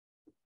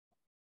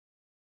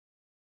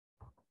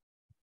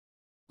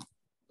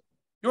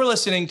You're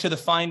listening to the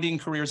Finding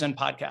Career Zen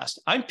podcast.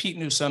 I'm Pete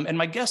Newsome, and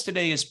my guest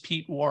today is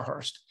Pete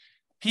Warhurst.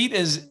 Pete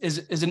is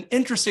an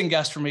interesting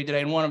guest for me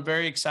today, and one I'm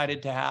very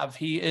excited to have.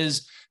 He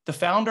is the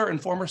founder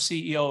and former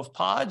CEO of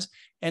PODS,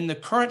 and the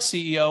current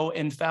CEO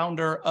and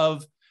founder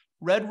of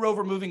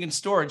Rover Moving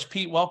Storage.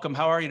 Pete, welcome.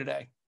 How are you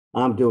today?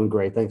 I'm doing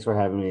great. Thanks for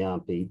having me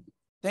on, Pete.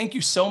 Thank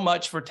you so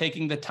much for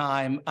taking the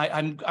time.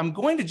 I'm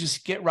going to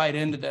just get right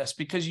into this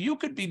because you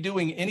could be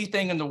doing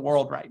anything in the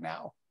world right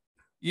now.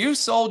 You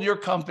sold your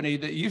company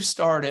that you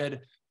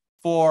started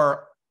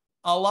for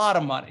a lot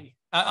of money.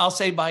 I'll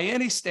say by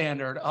any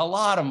standard, a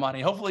lot of money.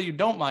 Hopefully you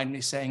don't mind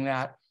me saying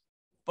that.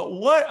 But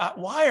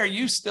why are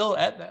you still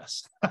at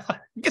this?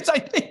 Because I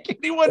think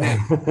anyone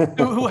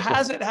who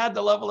hasn't had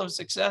the level of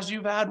success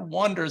you've had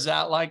wonders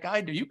that like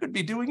I do. You could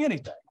be doing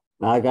anything.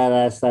 I got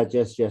asked that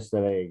just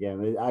yesterday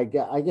again. I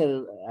get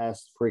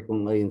asked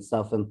frequently and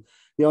stuff. And,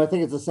 I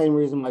think it's the same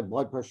reason my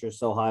blood pressure is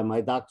so high.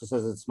 My doctor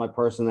says it's my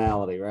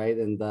personality, right?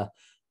 And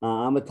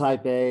I'm a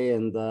type A,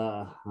 and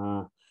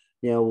PODS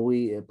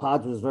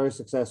was very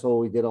successful.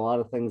 We did a lot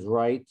of things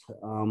right,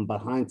 but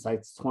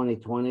hindsight's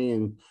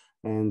 2020,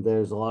 and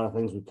there's a lot of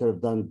things we could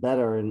have done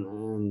better,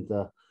 and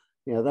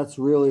that's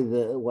really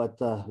what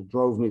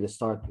drove me to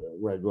start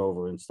Red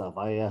Rover and stuff.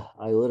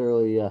 I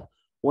literally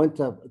went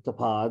to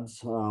PODS,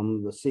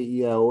 the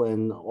CEO,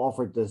 and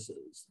offered to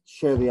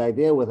share the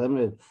idea with him.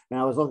 And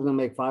I was looking to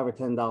make $5 or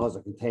 $10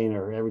 a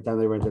container every time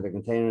they rented a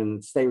container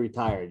and stay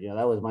retired.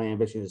 That was my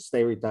ambition, to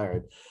stay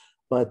retired.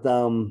 But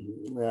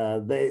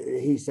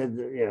he said,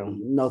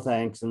 no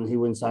thanks, and he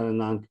wouldn't sign a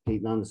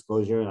non-compete,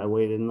 non-disclosure. And I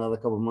waited another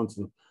couple of months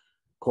and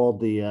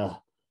called the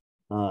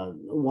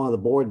one of the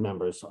board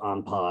members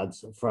on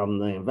PODS from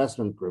the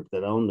investment group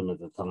that owned them at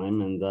the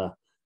time,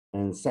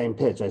 and same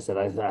pitch. I said,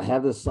 I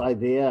have this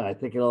idea. I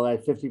think it'll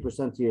add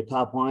 50% to your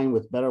top line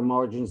with better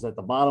margins at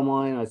the bottom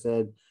line. I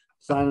said,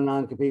 sign a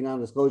non-compete,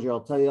 non-disclosure.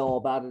 I'll tell you all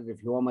about it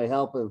if you want my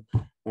help.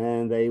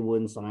 And they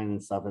wouldn't sign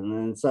and stuff.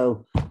 And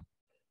so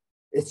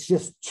it's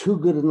just too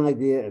good an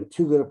idea and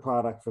too good a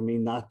product for me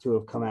not to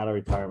have come out of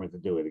retirement to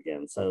do it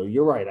again. So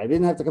you're right. I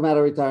didn't have to come out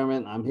of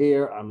retirement. I'm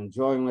here. I'm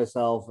enjoying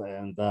myself.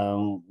 And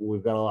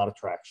we've got a lot of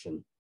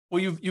traction.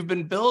 Well, you've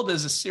been billed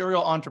as a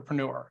serial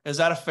entrepreneur. Is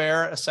that a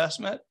fair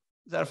assessment?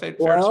 Is that a fair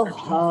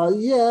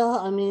description? Yeah.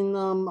 I mean,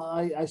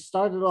 I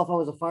started off, I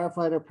was a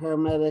firefighter,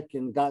 paramedic,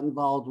 and got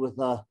involved with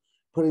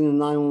putting the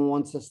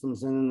 911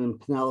 systems in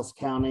Pinellas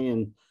County,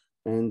 and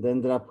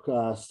ended up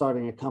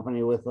starting a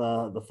company with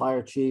the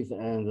fire chief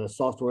and the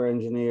software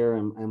engineer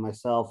and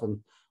myself. And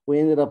we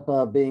ended up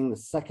being the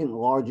second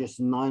largest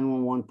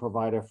 911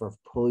 provider for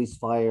police,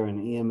 fire,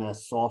 and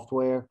EMS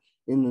software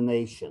in the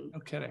nation. No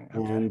kidding.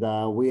 Okay. And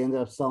we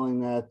ended up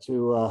selling that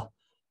to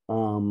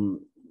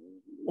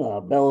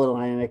Bell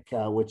Atlantic,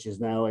 which is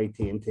now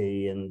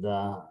AT&T, and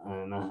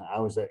I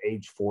was at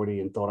age 40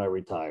 and thought I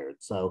retired.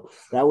 So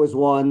that was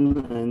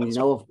one. And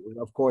of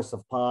course,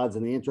 of PODS.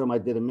 In the interim, I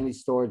did a mini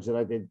storage that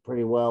I did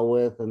pretty well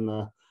with, and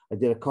I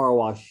did a car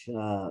wash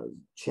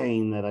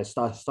chain that I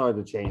started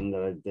a chain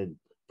that I did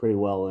pretty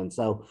well in.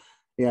 So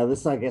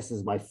this, I guess,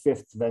 is my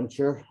fifth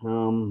venture,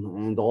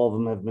 and all of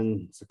them have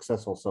been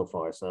successful so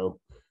far. So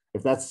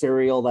if that's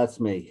serial,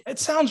 that's me. It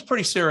sounds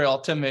pretty serial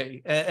to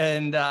me.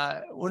 And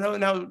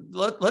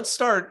let's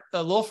start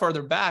a little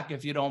further back,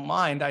 if you don't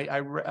mind.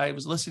 I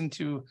was listening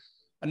to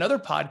another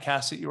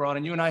podcast that you were on,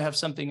 and you and I have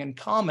something in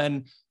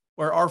common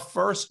where our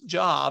first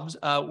jobs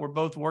were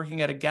both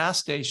working at a gas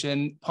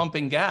station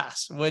pumping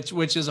gas,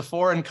 which is a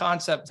foreign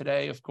concept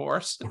today, of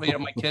course.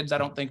 My kids, I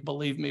don't think,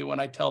 believe me when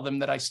I tell them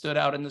that I stood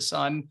out in the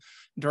sun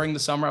during the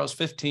summer. I was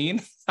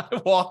 15.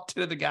 I walked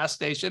to the gas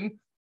station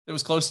that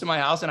was close to my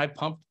house, and I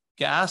pumped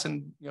gas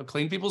and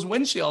clean people's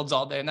windshields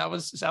all day. And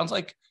that sounds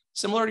like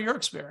similar to your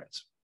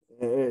experience.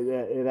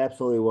 It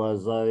absolutely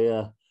was.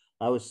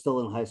 I was still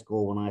in high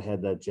school when I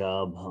had that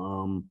job.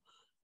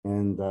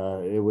 And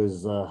it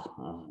was a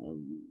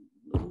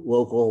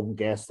local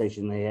gas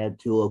station. They had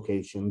two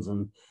locations,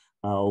 and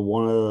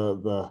one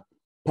of the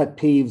pet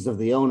peeves of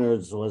the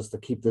owners was to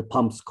keep the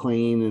pumps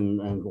clean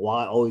and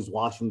always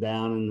wash them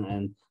down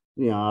and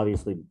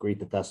obviously greet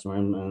the customer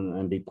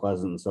and be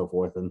pleasant and so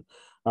forth. And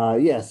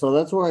so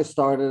that's where I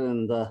started.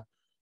 And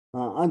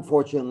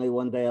unfortunately,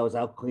 one day I was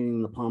out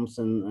cleaning the pumps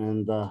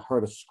and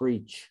heard a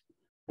screech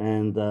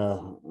and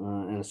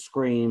a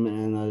scream,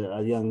 and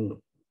a young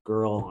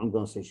girl, I'm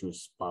going to say she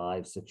was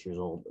 5, 6 years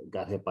old,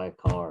 got hit by a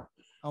car.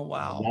 Oh,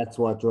 wow. And that's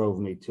what drove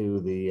me to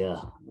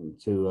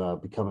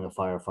becoming a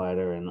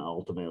firefighter and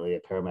ultimately a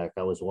paramedic.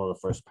 I was one of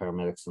the first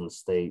paramedics in the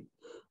state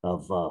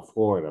of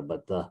Florida.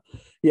 But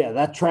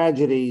that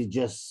tragedy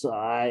just,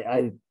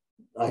 I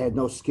had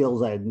no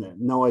skills. I had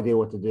no idea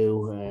what to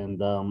do. And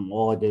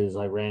all I did is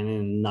I ran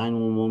in.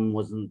 911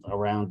 wasn't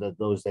around at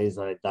those days.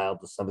 I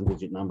dialed the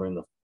 7-digit number, and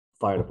the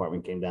fire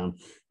department came down,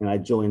 and I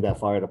joined that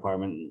fire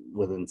department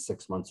within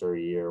 6 months or a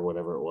year or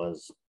whatever it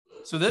was.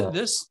 So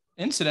this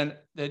incident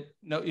that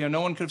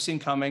no one could have seen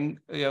coming,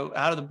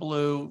 out of the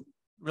blue,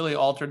 really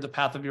altered the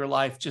path of your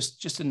life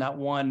just in that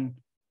one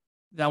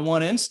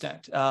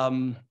instant.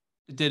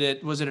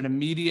 was it an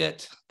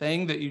immediate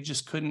thing that you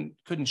just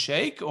couldn't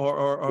shake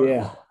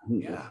Yeah,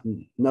 yeah.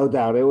 No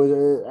doubt. It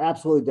was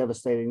absolutely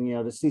devastating,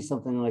 to see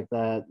something like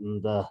that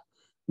and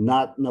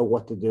not know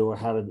what to do or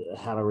how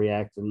to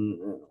react. And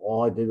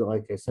all I did,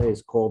 like I say,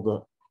 is called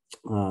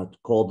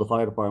the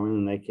fire department,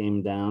 and they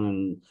came down,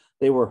 and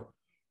they were,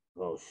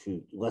 oh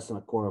shoot, less than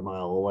a quarter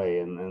mile away,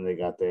 and they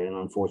got there. And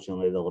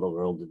unfortunately, the little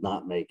girl did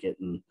not make it,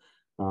 and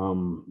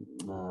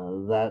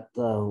that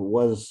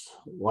was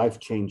life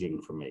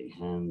changing for me.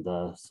 And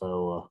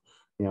so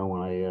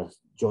when I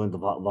joined the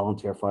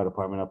volunteer fire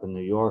department up in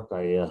New York,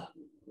 I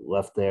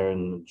left there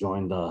and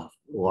joined the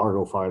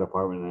Largo Fire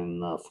Department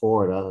in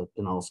Florida,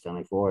 Pinellas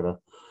County, Florida.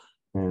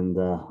 And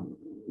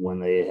when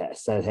they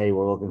said, "Hey,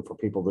 we're looking for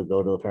people to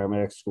go to the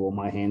paramedic school,"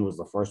 my hand was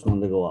the first one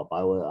to go up.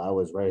 I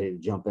was ready to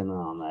jump in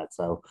on that.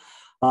 So,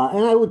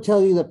 and I would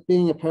tell you that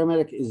being a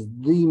paramedic is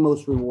the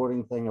most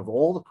rewarding thing of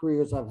all the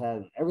careers I've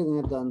had, everything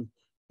I've done.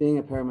 Being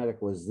a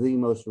paramedic was the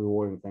most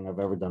rewarding thing I've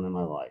ever done in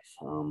my life.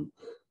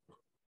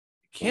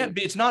 Can't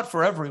be. It's not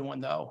for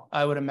everyone, though,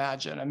 I would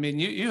imagine. I mean,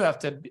 you have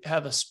to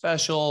have a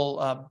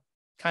special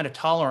kind of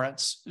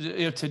tolerance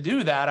to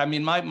do that. I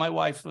mean, my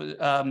wife,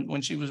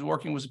 when she was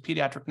working, was a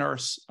pediatric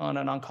nurse on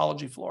an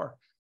oncology floor.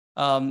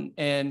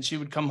 And she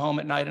would come home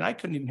at night, and I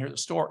couldn't even hear the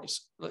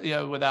stories,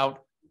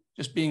 without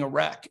just being a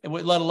wreck,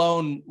 let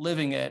alone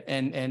living it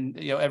and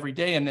every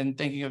day. And then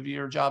thinking of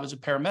your job as a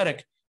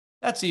paramedic,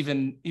 that's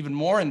even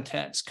more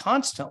intense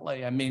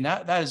constantly. I mean,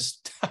 that is,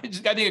 I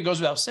think it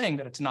goes without saying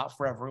that it's not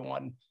for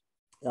everyone.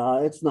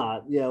 It's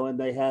not, and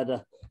they had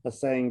a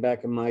saying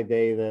back in my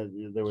day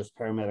that there was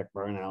paramedic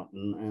burnout,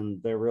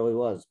 and there really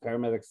was.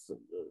 Paramedics,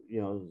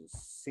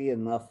 see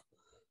enough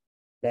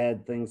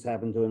bad things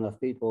happen to enough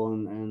people,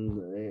 and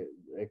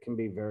it can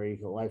be very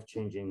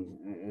life-changing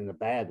in a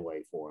bad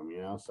way for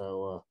them,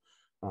 So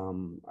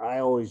I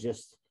always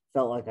just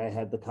felt like I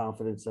had the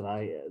confidence that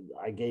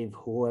I gave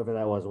whoever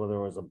that was, whether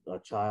it was a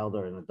child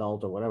or an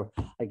adult or whatever,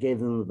 I gave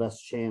them the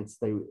best chance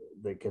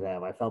they could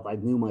have. I felt I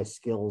knew my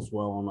skills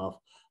well enough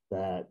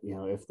that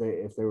if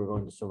they were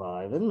going to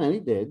survive, and many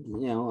did,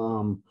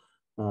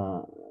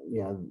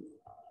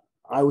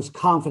 I was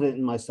confident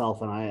in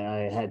myself, and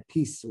I had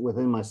peace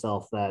within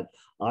myself that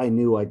I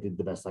knew I did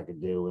the best I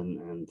could do,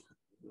 and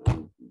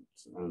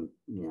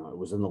it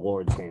was in the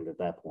Lord's hand at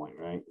that point,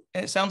 right?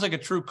 And it sounds like a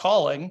true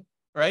calling,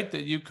 right?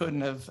 That you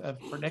couldn't have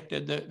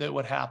predicted that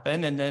would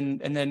happen, and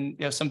then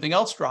something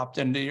else dropped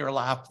into your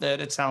lap that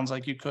it sounds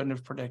like you couldn't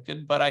have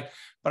predicted. But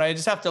I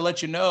just have to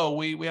let you know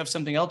we have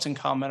something else in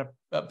common.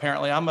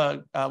 Apparently, I'm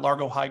a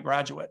Largo High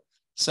graduate.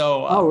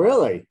 So oh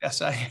really?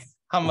 Yes,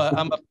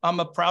 I'm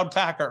a proud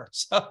Packer.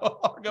 So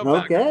Largo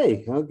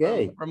okay,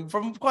 Packer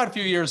from quite a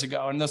few years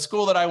ago, and the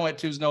school that I went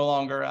to is no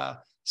longer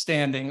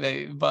standing.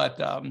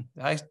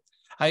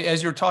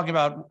 As you're talking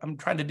about, I'm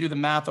trying to do the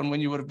math on when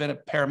you would have been a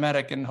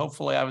paramedic, and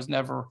hopefully I was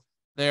never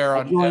there.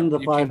 I joined the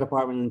fire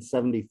department in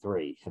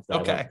 73.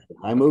 Okay.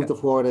 I moved to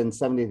Florida in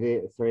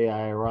 73.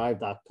 I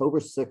arrived October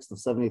 6th of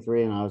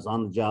 73, and I was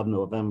on the job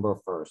November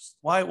 1st.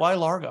 Why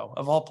Largo,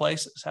 of all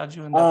places? How'd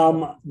you end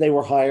up? They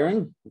were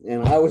hiring,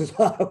 and I was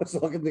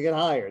looking to get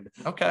hired.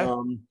 Okay.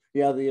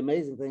 The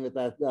amazing thing with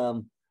that,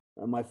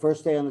 my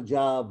first day on the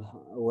job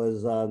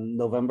was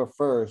November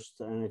 1st,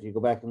 and if you go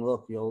back and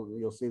look,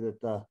 you'll see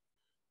that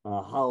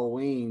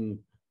Halloween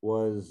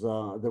was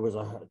there was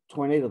a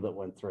tornado that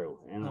went through,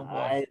 and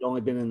I had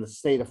only been in the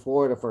state of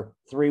Florida for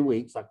 3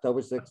 weeks,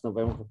 October 6th,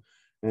 November,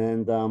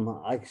 and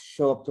I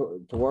show up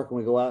to work, and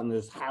we go out, and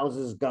there's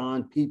houses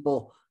gone,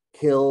 people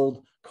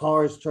killed,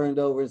 cars turned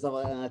over, and stuff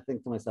like that. And I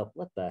think to myself,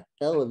 what the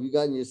hell have you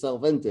gotten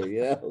yourself into?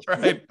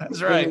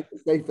 That's right.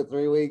 Stayed for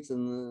 3 weeks,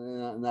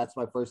 and that's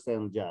my first day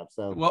on the job.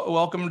 So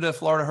welcome to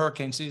Florida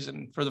hurricane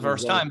season for the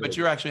first time, but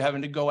you're actually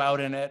having to go out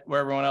in it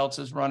where everyone else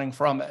is running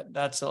from it.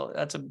 That's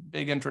a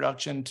big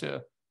introduction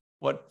to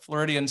what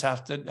Floridians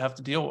have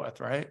to deal with,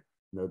 right?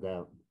 No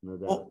doubt.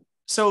 Well,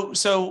 so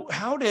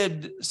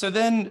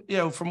then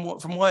from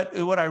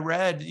what I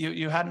read,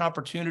 you had an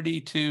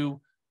opportunity to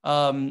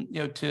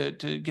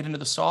to get into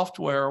the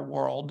software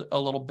world a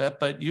little bit,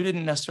 but you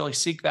didn't necessarily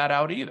seek that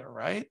out either,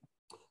 right?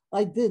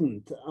 I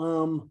didn't.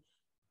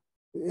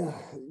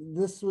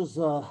 This was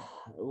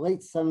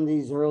late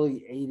 70s,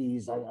 early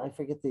 80s. I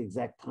forget the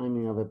exact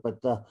timing of it,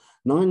 but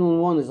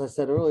 911, as I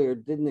said earlier,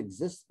 didn't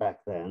exist back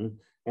then.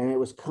 And it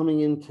was coming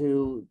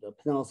into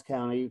Pinellas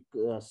County,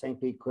 St.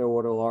 Pete,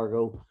 Clearwater,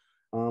 Largo.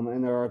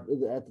 And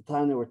at the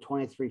time, there were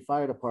 23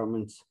 fire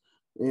departments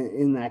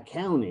in that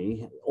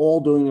county,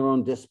 all doing their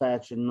own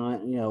dispatch and,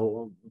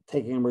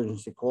 taking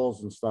emergency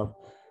calls and stuff.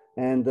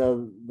 And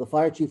the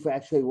fire chief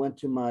actually went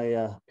to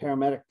my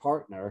paramedic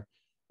partner,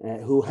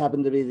 who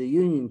happened to be the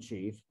union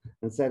chief,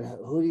 and said,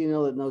 "Who do you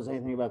know that knows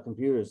anything about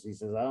computers?" He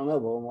says, "I don't know,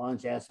 but why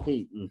don't you ask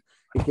Pete?" And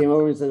he came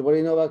over and said, "What do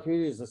you know about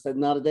computers?" I said,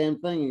 "Not a damn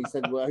thing." And he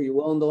said, "Well, are you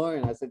willing to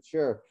learn?" I said,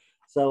 "Sure."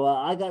 So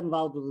I got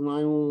involved with the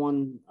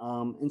 911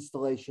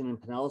 installation in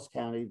Pinellas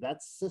County.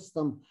 That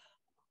system,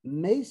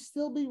 may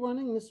still be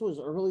running. This was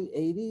early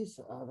 80s.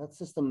 That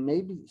system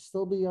may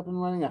still be up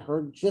and running. I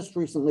heard just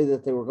recently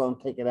that they were going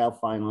to take it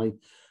out finally.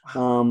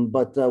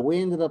 But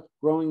we ended up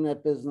growing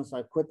that business.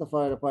 I quit the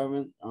fire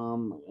department,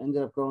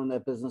 ended up growing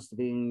that business to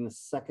being the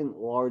second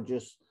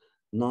largest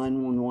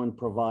 911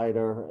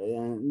 provider.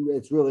 And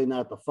it's really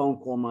not the phone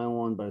call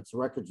 911, but it's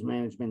records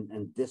management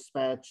and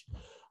dispatch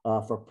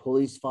for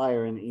police,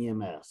 fire, and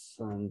EMS.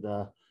 And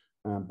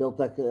built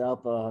that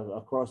up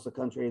across the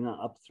country and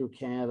up through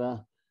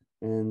Canada,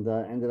 and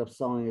ended up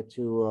selling it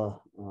to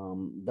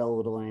Bell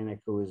Atlantic,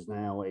 who is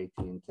now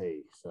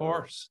AT&T. So, of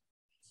course.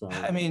 So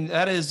I mean,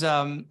 that's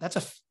a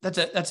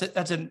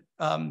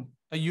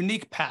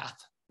unique path,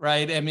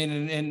 right? I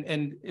mean,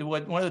 and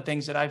what one of the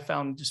things that I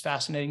found just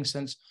fascinating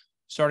since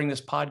starting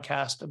this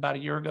podcast about a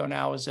year ago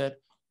now is that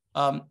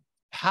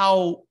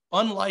how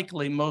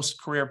unlikely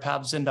most career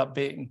paths end up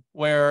being,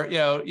 where,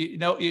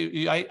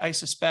 I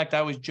suspect, I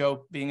always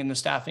joke, being in the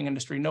staffing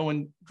industry, no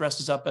one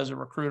dresses up as a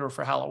recruiter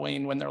for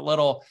Halloween when they're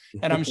little.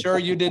 And I'm sure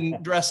you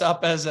didn't dress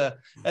up as a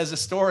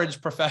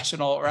storage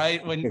professional,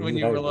 right? When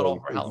you were little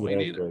for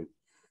Halloween either.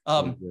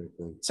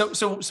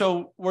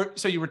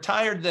 So you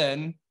retired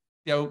then,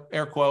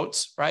 air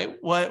quotes, right?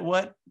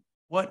 What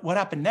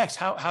happened next?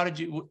 How did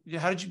you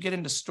get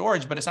into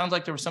storage? But it sounds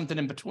like there was something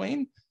in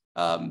between.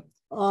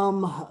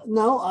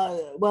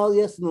 No, well,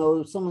 yes,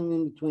 no, something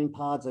in between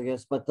pods, I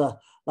guess. But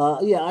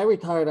yeah, I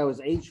retired. I was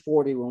age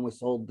 40 when we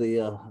sold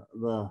the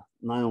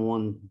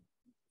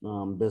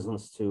 901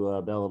 business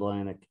to Bell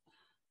Atlantic,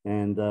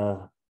 and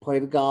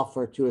played golf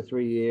for 2 or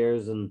 3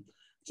 years, and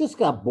just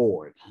got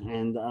bored.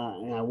 And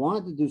I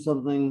wanted to do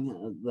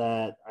something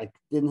that I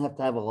didn't have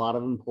to have a lot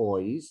of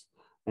employees,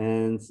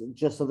 and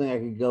just something I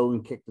could go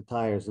and kick the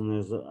tires. And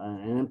there's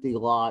an empty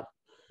lot,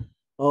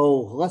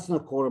 less than a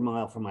quarter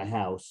mile from my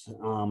house,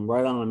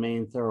 right on the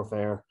main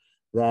thoroughfare,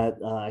 that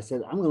I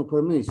said, I'm going to put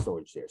a mini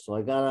storage there. So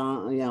I got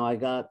on, I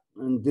got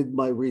and did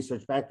my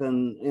research. Back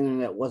then,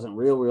 internet wasn't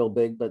real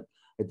big, but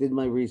I did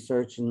my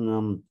research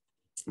and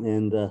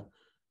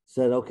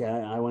said, okay,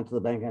 I went to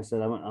the bank and I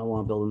said, I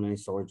want to build a mini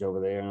storage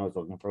over there. And I was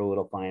looking for a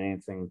little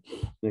financing.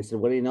 And they said,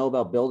 what do you know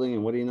about building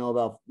and what do you know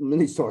about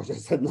mini storage? I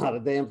said, not a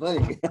damn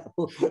thing.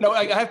 No,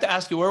 I have to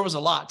ask you, where was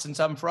the lot? Since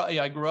I'm from,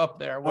 I grew up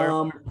there.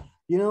 Where?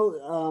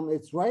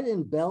 It's right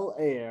in Bel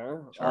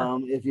Air. Sure.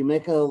 If you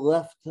make a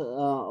left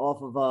off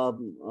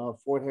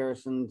of Fort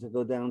Harrison to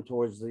go down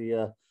towards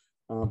the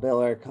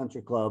Bel Air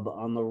Country Club,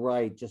 on the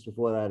right, just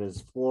before that,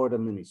 is Florida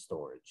Mini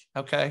Storage.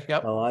 Okay.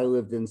 Yep. So I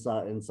lived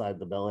inside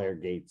the Bel Air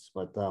gates,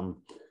 but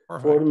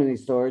Perfect. Florida Mini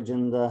Storage,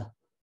 and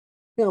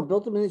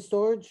built a mini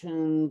storage,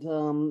 and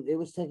it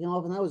was taking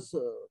off, and that was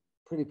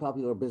pretty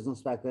popular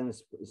business back then.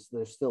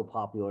 They're still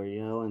popular,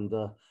 and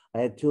I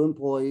had 2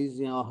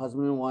 employees, a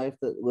husband and wife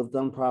that lived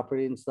on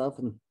property and stuff.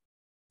 And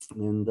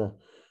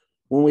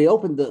when we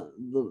opened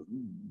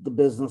the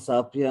business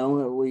up,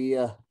 we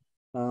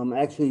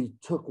actually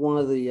took one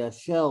of the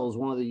shells,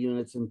 one of the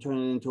units, and turned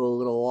it into a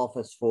little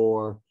office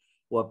for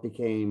what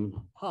became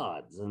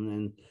PODS. And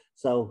then,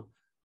 so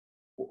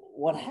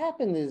what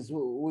happened is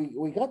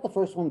we got the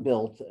first one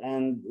built,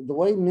 and the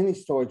way mini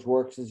storage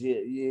works is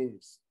you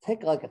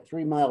take like a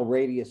 3-mile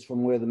radius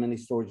from where the mini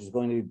storage is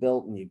going to be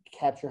built, and you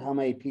capture how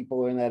many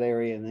people are in that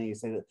area, and then you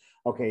say that,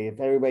 okay, if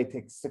everybody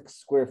takes 6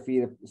 square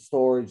feet of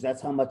storage,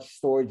 that's how much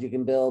storage you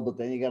can build, but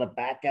then you got to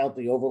back out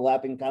the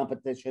overlapping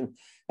competition.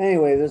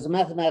 Anyway, there's a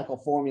mathematical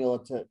formula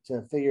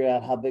to figure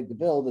out how big to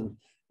build,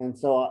 and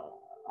so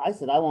I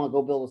said, I want to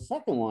go build a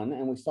second one.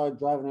 And we started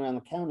driving around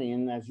the county.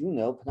 And as you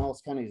know,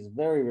 Pinellas County is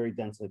very, very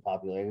densely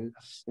populated.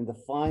 And to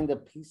find a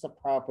piece of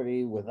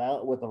property with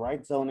the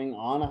right zoning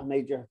on a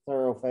major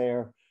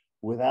thoroughfare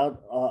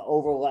without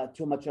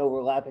too much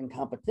overlapping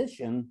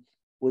competition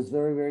was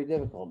very, very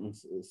difficult. And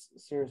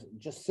seriously,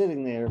 just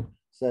sitting there,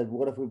 said,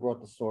 what if we brought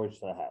the storage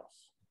to the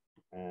house?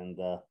 And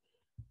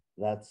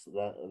that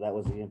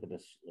was the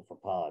impetus for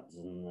PODS.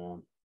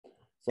 And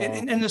so,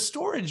 in the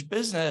storage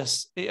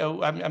business,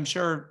 I'm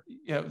sure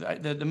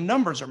the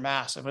numbers are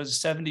massive. It was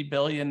 $70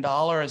 billion.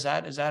 Is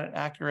that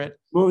accurate?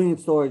 Moving and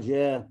storage,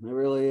 yeah, it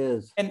really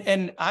is.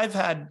 And I've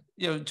had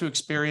to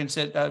experience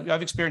it.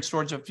 I've experienced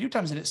storage a few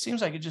times, and it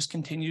seems like it just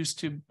continues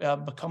to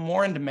become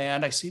more in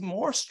demand. I see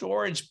more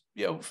storage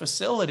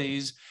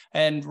facilities,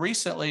 and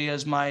recently,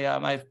 as my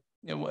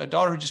a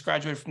daughter who just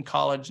graduated from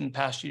college in the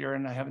past year,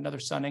 and I have another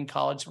son in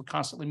college, so we're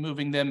constantly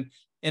moving them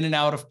in and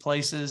out of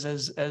places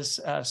as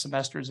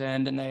semesters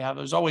end, and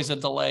there's always a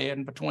delay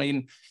in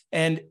between,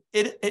 and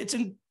it's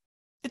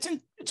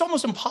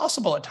almost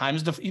impossible at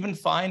times to even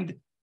find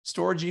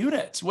storage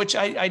units, which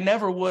I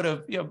never would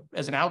have,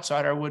 as an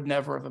outsider, I would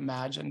never have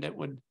imagined it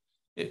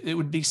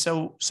would be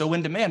so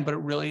in demand, but it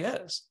really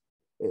is.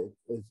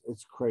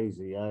 It's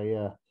crazy.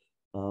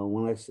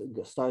 When I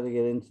started to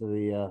get into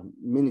the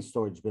mini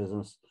storage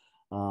business,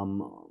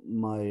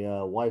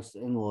 my wife's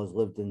in-laws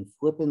lived in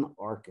Flippin,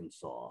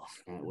 Arkansas,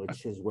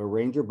 which is where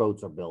Ranger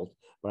boats are built.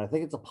 But I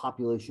think it's a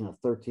population of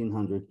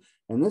 1,300.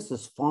 And this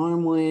is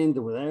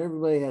farmland where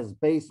everybody has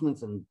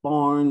basements and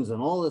barns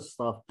and all this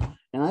stuff.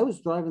 And I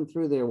was driving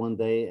through there one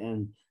day,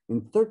 and in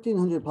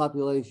 1,300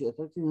 population,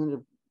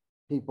 1,300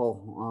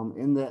 people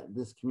in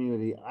this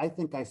community, I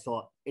think I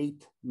saw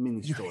 8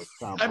 mini storage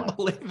I complexes.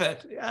 believe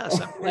it.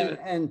 Yes, I believe it.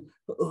 And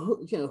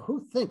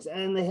who thinks?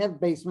 And they have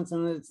basements,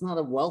 and it's not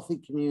a wealthy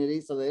community,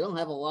 so they don't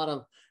have a lot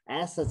of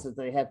assets that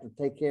they have to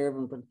take care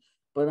of.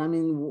 But I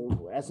mean,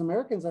 as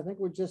Americans, I think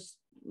we're just,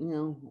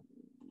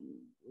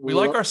 we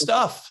like our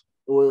stuff.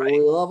 We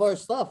love our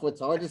stuff.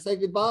 It's hard to say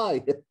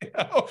goodbye.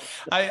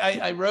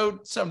 I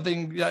wrote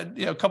something,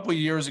 a couple of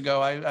years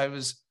ago. I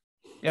was,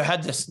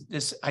 had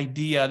this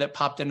idea that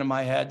popped into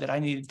my head that I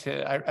needed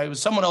to. It was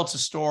someone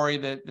else's story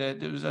that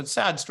it was a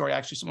sad story,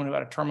 actually. Someone who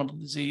had a terminal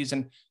disease,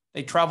 and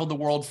they traveled the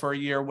world for a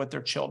year with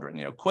their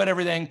children. Quit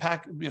everything,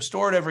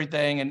 stored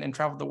everything, and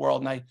traveled the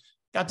world. And I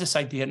got this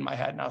idea in my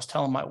head, and I was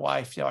telling my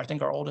wife. I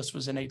think our oldest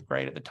was in 8th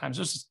grade at the time.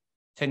 So this is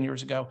 10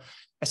 years ago.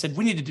 I said,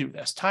 we need to do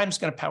this. Time's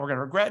going to pass. We're going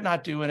to regret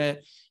not doing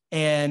it.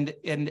 And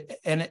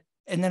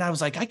then I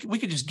was like, we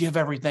could just give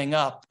everything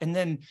up and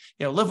then,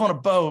 live on a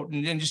boat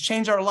and just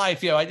change our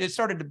life. It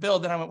started to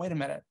build. Then I went, wait a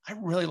minute. I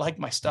really like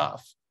my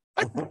stuff.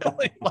 I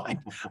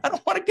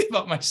don't want to give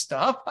up my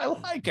stuff. I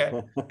like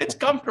it. It's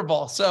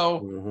comfortable.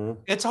 So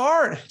it's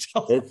hard. It's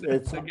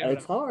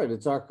hard.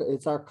 It's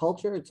our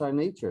culture. It's our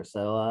nature.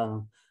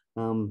 So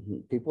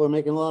people are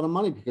making a lot of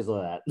money because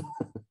of that.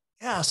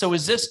 Yeah. So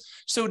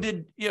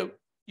did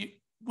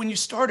when you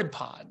started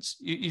PODS,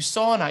 you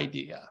saw an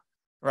idea,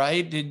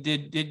 right?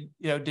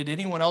 Did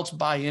anyone else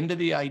buy into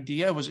the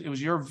idea? It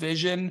was your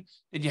vision?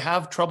 Did you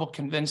have trouble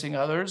convincing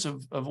others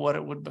of what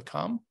it would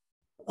become?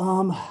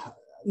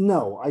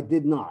 No, I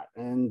did not.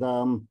 And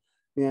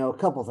a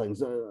couple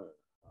things.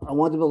 I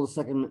wanted to build a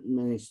second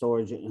mini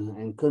storage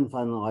and couldn't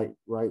find the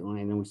right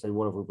lane. And we said,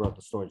 what if we brought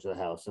the storage to the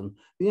house? And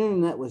the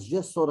internet was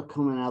just sort of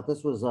coming out.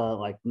 This was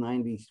like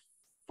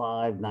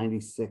 95,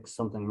 96,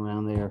 something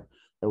around there,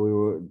 that we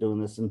were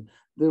doing this. And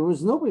there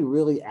was nobody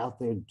really out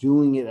there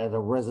doing it at a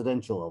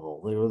residential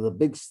level. There were the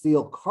big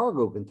steel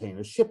cargo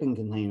containers, shipping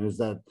containers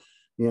that,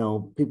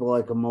 people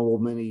like a Mobile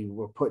Mini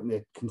were putting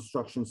at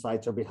construction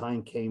sites or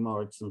behind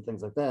Kmart's and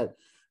things like that.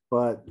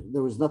 But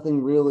there was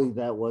nothing really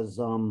that was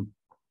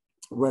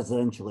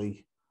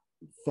residentially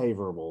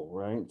favorable,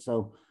 right?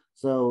 So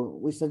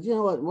we said,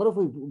 what if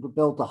we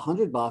built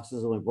 100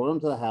 boxes and we brought them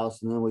to the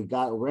house, and then we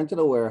rented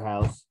a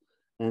warehouse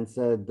and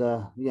said,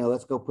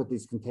 let's go put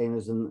these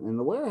containers in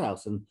the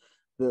warehouse. And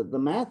the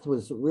math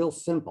was real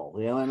simple,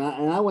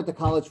 and I went to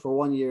college for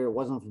 1 year. It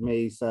wasn't for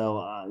me.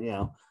 So,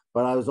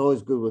 but I was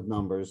always good with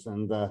numbers.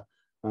 And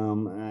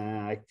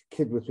I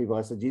kid with people.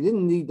 I said, you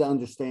didn't need to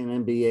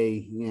understand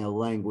MBA,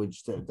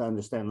 language to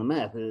understand the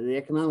math. The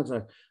economics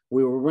are,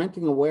 we were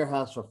renting a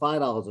warehouse for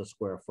 $5 a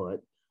square foot.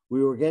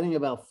 We were getting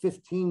about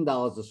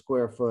 $15 a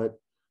square foot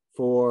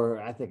for,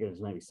 I think it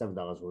was maybe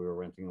 $7 we were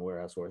renting a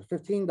warehouse for.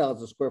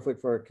 $15 a square foot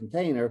for a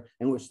container,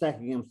 and we're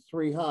stacking them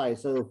 3 high.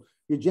 So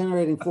you're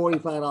generating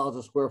 $45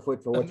 a square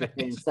foot for what you're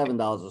paying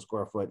 $7 a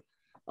square foot.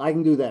 I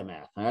can do that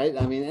math, all right?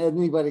 I mean,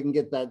 anybody can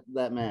get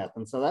that math.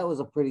 And so that was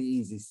a pretty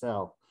easy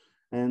sell.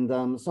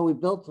 And so we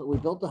built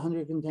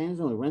 100 containers,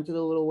 and we rented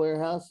a little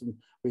warehouse, and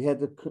we had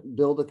to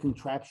build a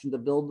contraption to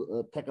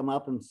pick them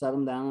up and set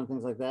them down and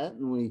things like that.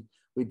 And we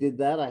did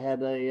that. I had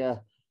 2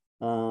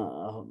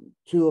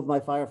 of my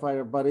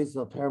firefighter buddies,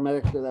 a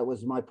paramedic that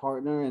was my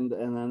partner, and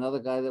another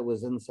guy that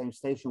was in the same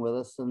station with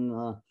us.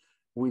 And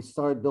we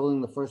started building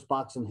the first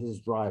box in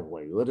his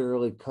driveway,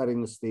 literally cutting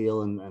the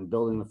steel and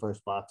building the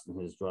first box in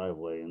his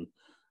driveway. And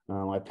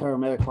my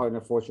paramedic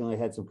partner, fortunately,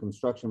 had some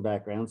construction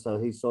background, so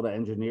he sort of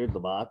engineered the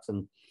box.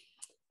 And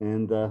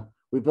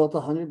we built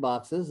 100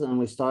 boxes, and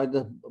we started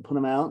to put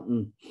them out.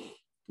 And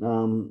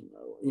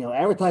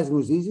advertising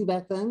was easy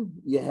back then.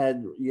 You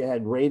had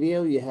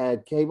radio, you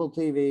had cable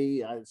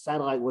TV,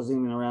 satellite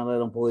wasn't even around, I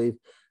don't believe.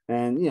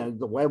 And,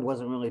 the web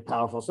wasn't really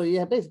powerful. So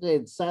you basically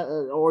had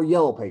or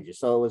Yellow Pages.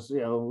 So it was,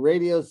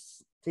 radio,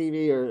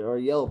 TV, or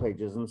Yellow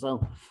Pages. And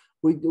so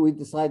we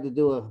decided to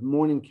do a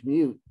morning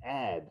commute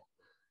ad.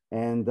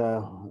 And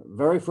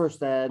very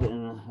first ad,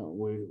 and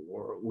we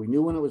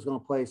knew when it was going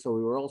to play. So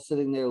we were all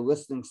sitting there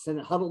listening,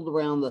 huddled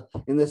around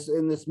in this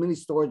mini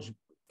storage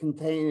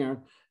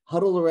container,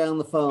 huddled around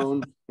the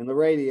phone and the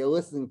radio,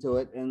 listening to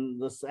it. And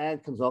this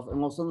ad comes off, and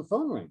all of a sudden the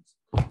phone rings.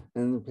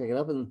 And we pick it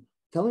up and,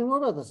 tell me more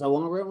about this. I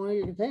want to rent one of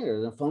your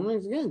containers. The phone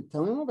rings again.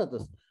 Tell me more about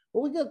this.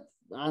 Well, we got,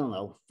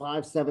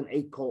 5, 7,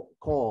 8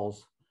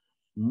 calls.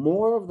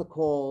 More of the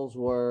calls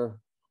were,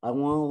 I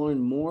want to learn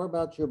more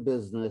about your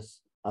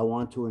business. I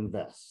want to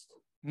invest.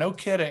 No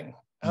kidding.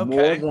 Okay.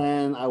 More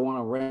than I want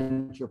to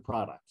rent your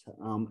product.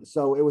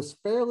 So it was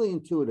fairly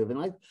intuitive.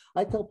 And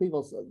I tell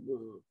people,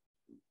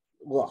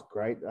 look,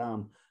 right?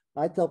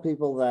 I tell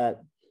people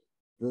that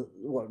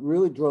what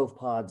really drove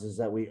PODS is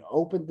that we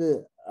opened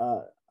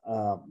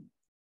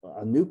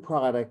a new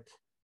product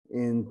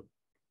in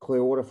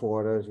Clearwater,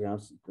 Florida,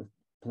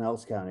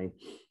 Pinellas County.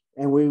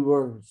 And we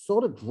were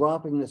sort of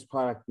dropping this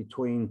product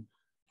between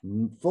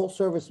full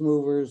service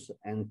movers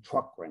and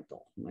truck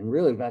rental. And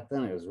really back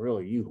then it was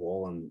really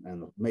U-Haul and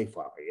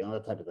Mayflower,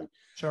 that type of thing.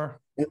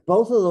 Sure. And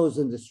both of those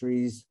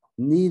industries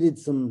needed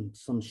some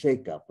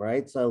shakeup,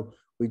 right? So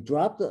we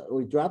dropped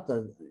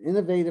an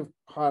innovative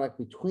product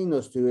between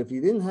those two. If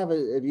you didn't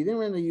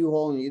rent a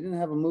U-Haul and you didn't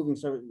have a moving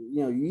service,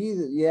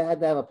 you had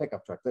to have a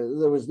pickup truck.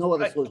 There was no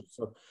other solution.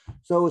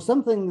 So it was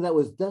something that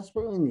was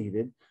desperately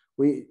needed.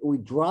 We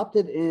dropped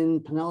it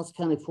in Pinellas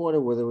County, Florida,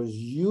 where there was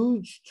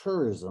huge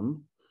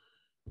tourism.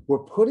 We're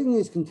putting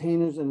these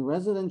containers in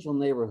residential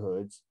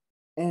neighborhoods,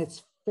 and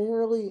it's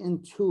fairly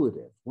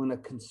intuitive. When a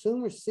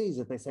consumer sees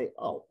it, they say,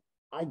 "Oh,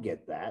 I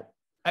get that,"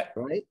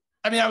 right?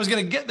 I mean, I was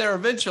going to get there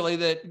eventually,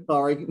 that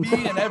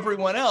me and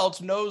everyone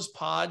else knows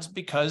PODS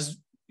because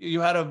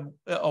you had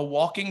a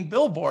walking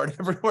billboard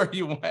everywhere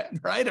you went,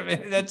 right? I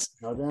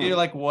mean, you're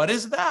like, what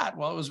is that?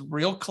 Well, it was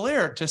real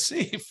clear to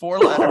see 4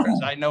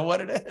 letters. I know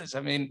what it is. I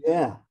mean,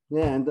 yeah.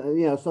 And,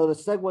 so to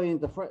segue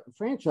into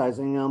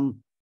franchising,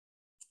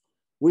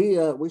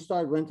 we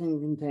started renting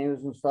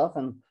containers and stuff.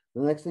 And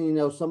the next thing you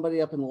know,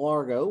 somebody up in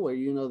Largo,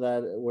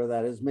 where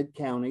that is,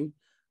 mid-county,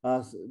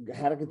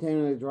 had a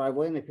container in the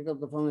driveway, and they picked up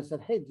the phone and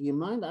said, "Hey, do you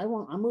mind?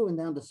 I'm moving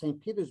down to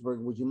St. Petersburg.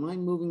 Would you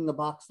mind moving the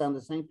box down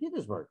to St.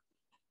 Petersburg?"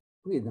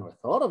 We had never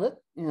thought of it.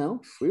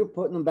 We were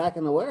putting them back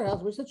in the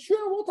warehouse. We said,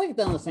 "Sure, we'll take it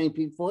down to St.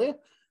 Pete for you."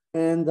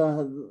 And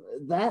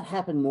that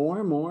happened more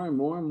and more and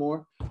more and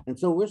more. And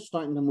so we're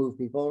starting to move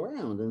people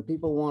around, and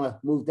people want to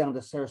move down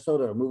to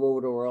Sarasota or move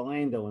over to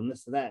Orlando and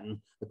this and that.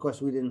 And of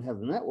course, we didn't have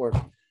the network.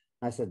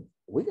 I said,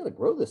 we got to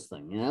grow this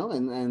thing,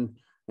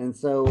 and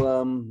so,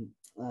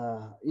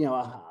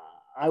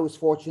 I was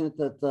fortunate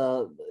that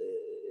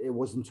it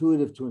was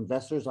intuitive to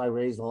investors. I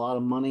raised a lot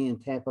of money in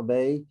Tampa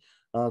Bay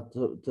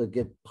to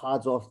get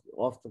PODS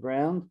off the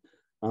ground.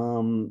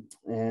 And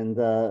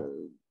the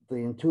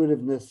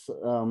intuitiveness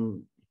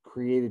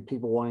created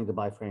people wanting to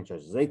buy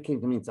franchises. They came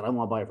to me and said, "I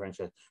want to buy a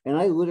franchise." And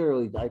I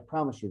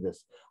promise you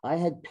this, I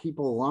had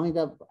people lined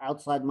up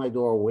outside my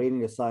door waiting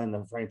to sign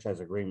the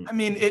franchise agreement. I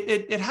mean,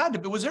 it had to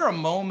be. Was there a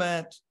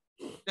moment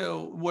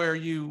where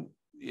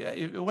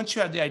once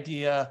you had the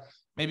idea,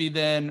 maybe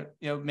then,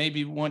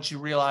 maybe once you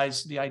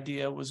realized the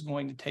idea was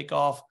going to take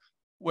off,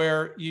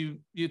 where you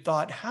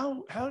thought,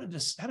 how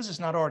does this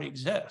not already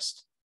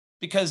exist?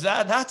 Because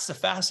that's the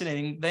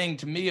fascinating thing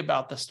to me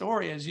about the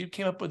story, is you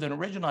came up with an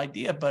original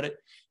idea, but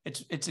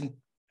it's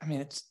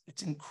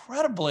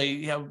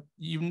incredibly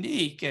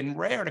unique and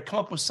rare to come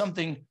up with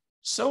something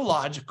so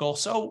logical,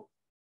 so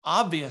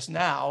obvious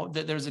now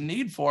that there's a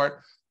need for it,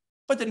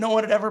 but that no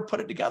one had ever put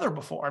it together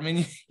before. I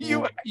mean,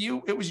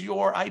 it was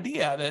your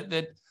idea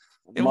that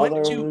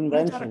mother of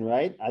invention,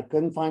 right? I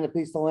couldn't find a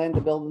piece of land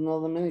to build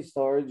another mini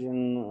storage,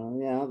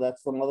 and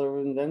that's the mother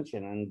of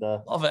invention. And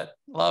love it.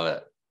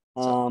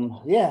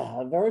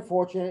 Very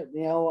fortunate.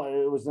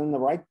 It was in the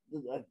right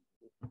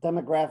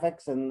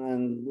demographics,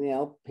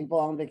 and people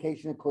on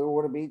vacation at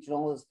Clearwater Beach and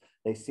all this.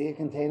 They see a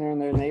container in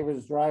their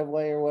neighbor's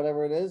driveway or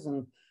whatever it is,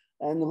 and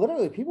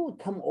literally people would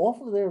come off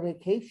of their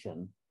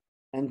vacation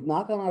and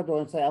knock on our door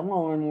and say, "I want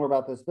to learn more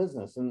about this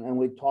business," and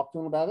we'd talk to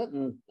them about it,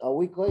 and a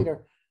week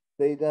later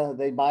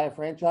they'd buy a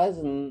franchise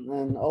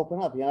and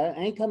open up.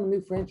 Anytime a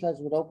new franchise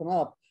would open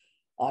up,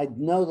 I'd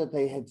know that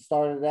they had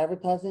started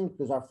advertising,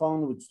 because our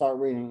phone would start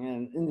ringing.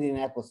 And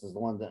Indianapolis is the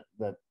one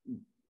that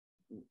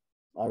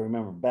I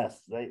remember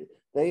best.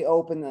 They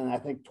opened, and I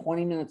think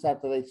 20 minutes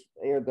after they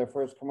aired their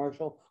first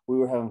commercial, we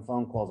were having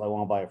phone calls. "I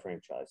want to buy a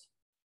franchise."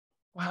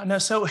 Wow. No,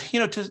 so,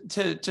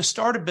 to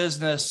start a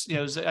business,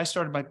 I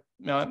started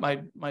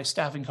my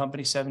staffing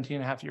company 17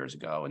 and a half years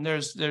ago. And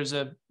there's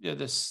no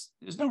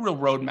real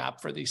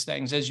roadmap for these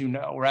things, as you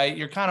know, right?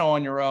 You're kind of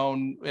on your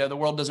own. The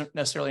world doesn't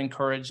necessarily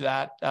encourage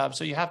that.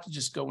 So you have to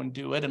just go and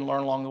do it and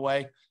learn along the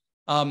way.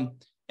 And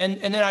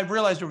then I've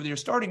realized over the years,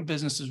 starting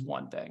business is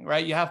one thing,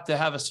 right? You have to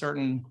have a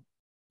certain,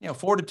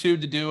 fortitude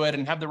to do it,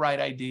 and have the right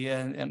idea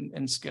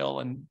and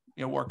skill and,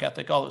 work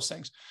ethic, all those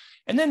things.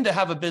 And then to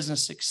have a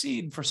business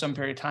succeed for some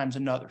period of time is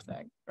another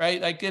thing,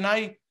 right? Like, and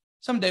I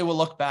someday will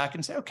look back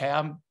and say, okay,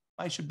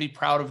 I should be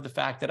proud of the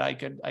fact that I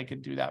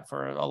could do that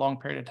for a long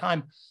period of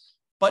time.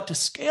 But to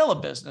scale a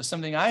business,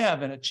 something I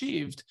haven't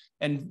achieved,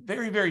 and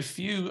very, very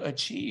few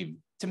achieve,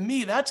 to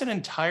me, that's an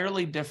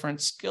entirely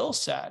different skill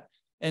set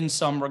in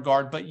some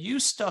regard. But you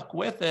stuck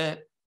with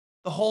it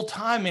the whole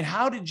time. I mean,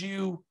 how did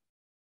you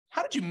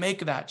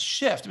make that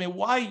shift? I mean,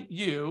 why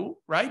you,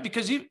 right?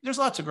 Because there's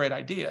lots of great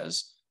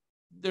ideas.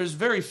 There's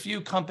very few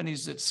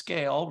companies that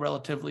scale,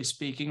 relatively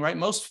speaking, right?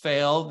 Most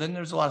fail. Then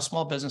there's a lot of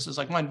small businesses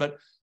like mine, but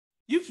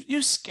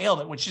you scaled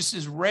it, which just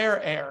is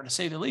rare air, to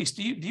say the least.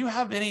 Do you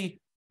have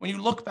any, when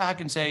you look back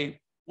and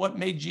say, what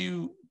made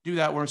you do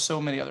that where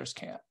so many others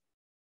can't?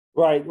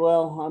 Right.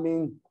 Well, I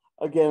mean,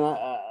 again,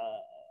 I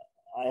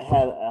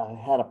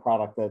had a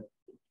product that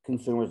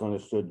consumers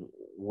understood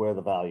where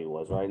the value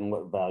was, right? And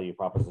what value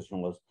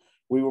proposition was.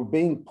 We were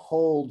being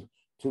pulled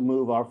to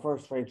move. Our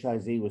first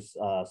franchisee was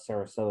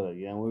Sarasota.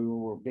 We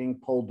were being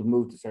pulled to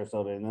move to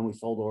Sarasota, and then we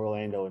sold to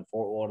Orlando and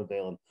Fort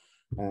Lauderdale,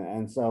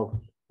 and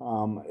so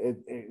it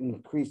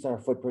increased our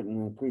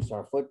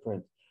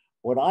footprint.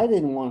 What I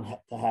didn't want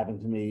to happen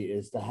to me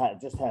is to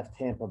just have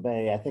Tampa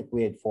Bay. I think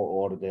we had Fort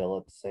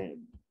Lauderdale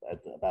at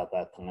about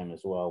that time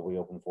as well. We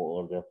opened Fort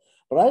Lauderdale,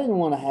 but I didn't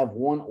want to have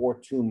one or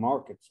two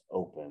markets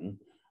open.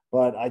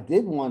 But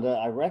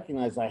I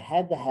recognized I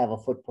had to have a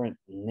footprint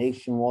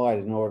nationwide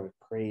in order to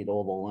create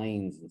all the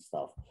lanes and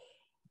stuff.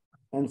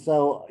 And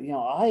so,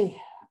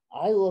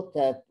 I looked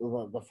at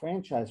the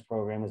franchise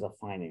program as a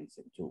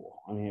financing tool.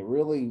 I mean, it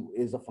really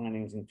is a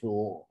financing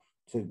tool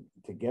to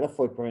get a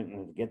footprint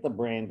and to get the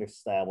brand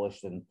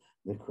established and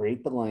to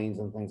create the lanes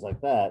and things like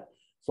that.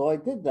 So I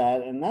did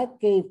that, and that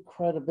gave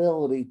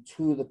credibility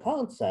to the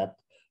concept,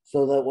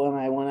 so that when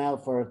I went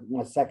out for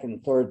my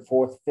second, third,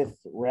 fourth, fifth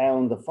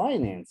round of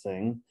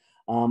financing,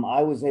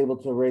 I was able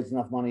to raise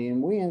enough money,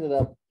 and we ended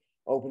up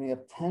opening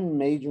up 10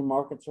 major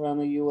markets around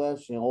the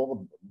U.S., all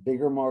the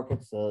bigger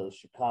markets,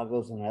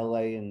 Chicago's and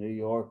LA and New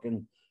York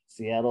and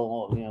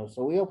Seattle,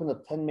 so we opened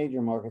up 10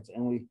 major markets,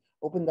 and we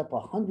opened up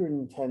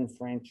 110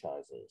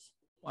 franchises.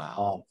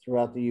 Wow.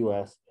 Throughout the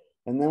U.S.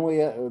 And then we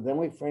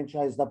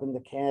franchised up into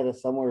Canada,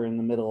 somewhere in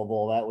the middle of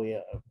all that.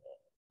 We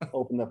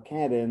opened up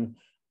Canada, and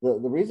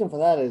the reason for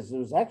that is it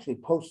was actually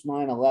post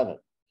 9/11.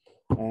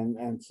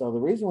 And so the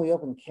reason we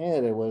opened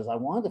Canada was I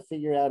wanted to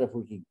figure out if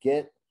we could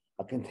get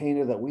a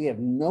container that we have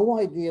no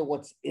idea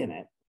what's in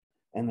it,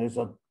 and there's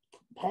a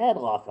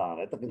padlock on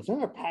it. The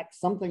consumer packs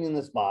something in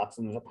this box,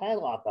 and there's a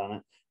padlock on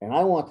it, and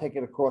I want to take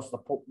it across the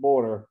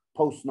border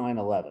post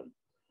 9/11.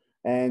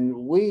 And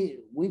we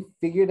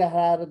figured out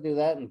how to do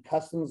that, and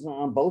customs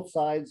on both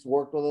sides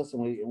worked with us,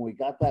 and we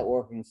got that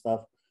working and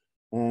stuff.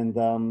 And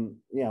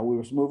we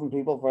were moving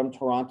people from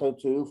Toronto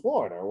to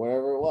Florida or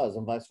wherever it was,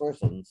 and vice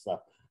versa and stuff.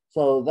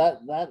 So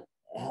that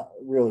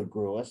really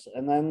grew us.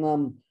 And then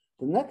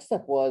the next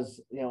step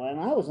was, and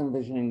I was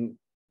envisioning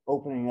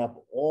opening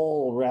up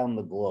all around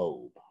the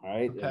globe,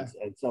 right? Okay.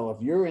 And so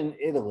if you're in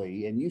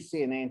Italy and you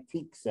see an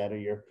antique set or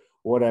your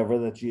whatever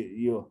that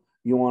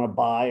you want to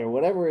buy, or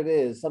whatever it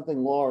is,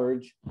 something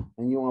large,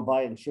 and you want to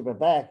buy it and ship it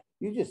back,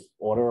 you just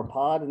order a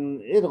pod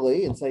in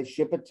Italy and say,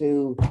 ship it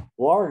to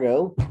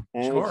Largo,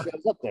 and Sure. It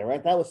shows up there,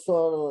 right? That was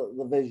sort of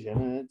the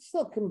vision, and it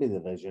still can be the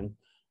vision.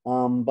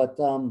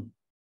 The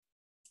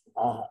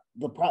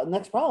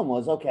next problem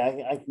was,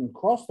 okay, I can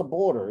cross the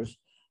borders.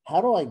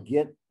 How do I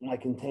get my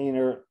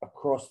container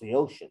across the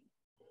ocean?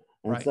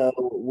 And Right. so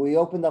we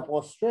opened up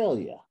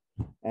Australia.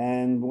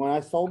 And when I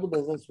sold the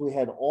business, we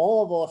had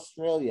all of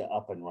Australia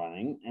up and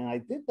running. And I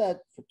did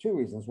that for two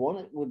reasons. One,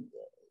 it would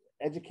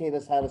educate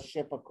us how to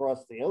ship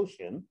across the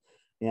ocean,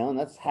 and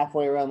that's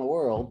halfway around the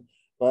world.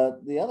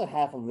 But the other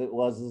half of it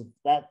was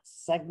that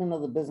segment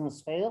of the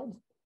business failed,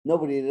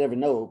 nobody would ever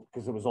know,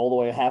 because it was all the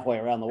way halfway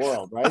around the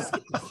world, right?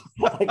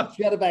 I could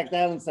shut it back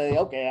down and say,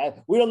 okay,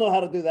 we don't know how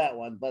to do that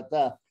one. But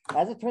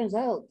as it turns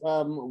out,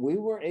 we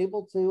were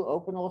able to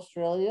open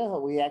Australia.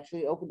 We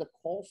actually opened a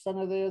call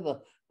center there.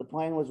 The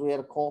plan was we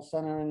had a call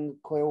center in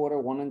Clearwater,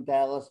 one in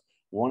Dallas,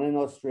 one in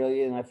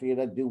Australia, and I figured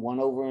I'd do one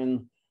over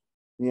in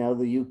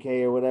the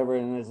UK or whatever.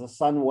 And as the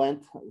sun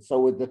went, so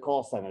with the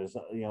call centers,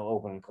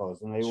 open and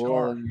close, and they were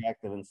all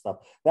interactive and stuff.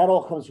 That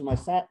all comes from my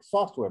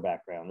software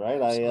background,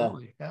 right?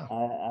 Absolutely.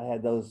 I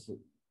had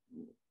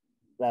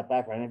that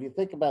background. If you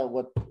think about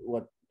what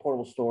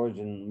portable storage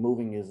and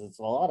moving is, it's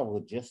a lot of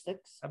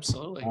logistics.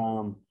 Absolutely.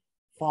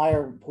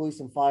 Police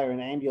and fire and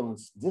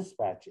ambulance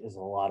dispatch is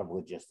a lot of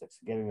logistics,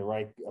 getting the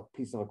right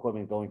piece of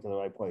equipment going to the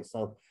right place.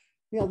 So,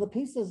 the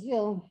pieces,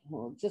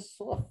 just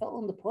sort of fell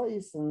into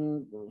place,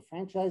 and the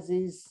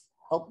franchisees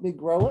helped me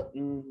grow it.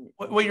 And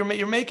well,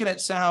 you're making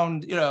it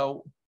sound,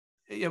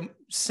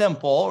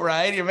 simple,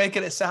 right? You're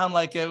making it sound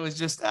like it was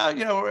just, a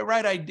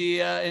right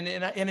idea.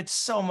 And it's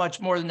so much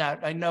more than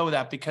that. I know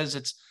that, because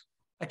it's,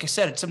 like I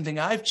said, it's something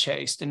I've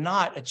chased and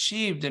not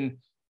achieved, and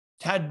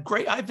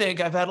I think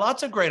I've had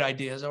lots of great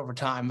ideas over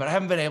time, but I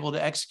haven't been able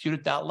to execute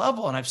at that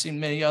level. And I've seen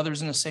many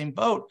others in the same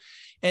boat.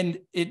 And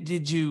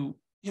you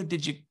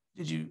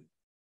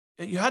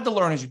had to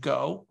learn as you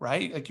go,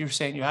 right? Like you're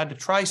saying, you had to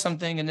try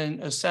something and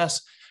then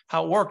assess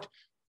how it worked.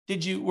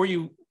 Were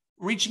you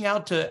reaching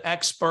out to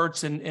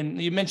experts?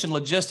 And you mentioned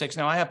logistics.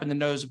 Now, I happen to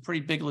know there's a pretty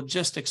big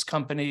logistics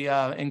company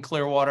in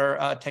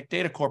Clearwater, Tech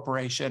Data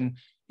Corporation,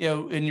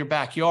 in your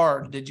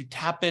backyard. Did you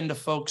tap into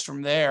folks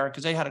from there?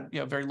 Because they had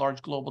a very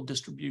large global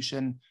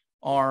distribution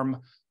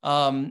arm,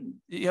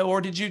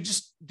 or did you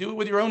just do it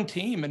with your own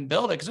team and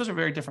build it? Because those are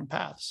very different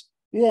paths.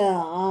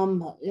 Yeah,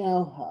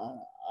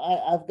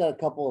 I've got a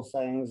couple of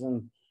sayings,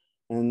 and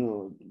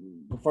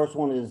the first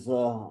one is,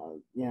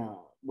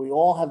 we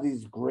all have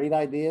these great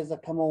ideas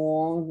that come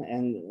along,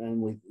 and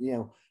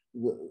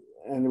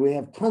we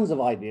have tons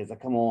of ideas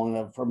that come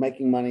along for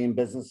making money in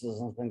businesses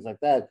and things like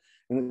that.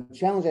 And the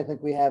challenge I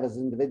think we have as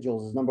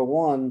individuals is, number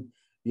one,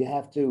 you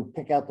have to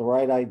pick out the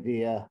right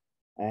idea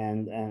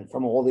and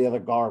from all the other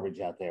garbage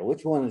out there,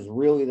 which one is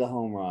really the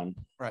home run.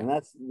 Right. And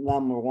that's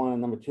number one. And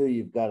number two,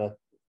 you've got to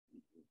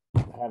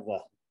have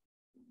the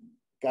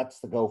guts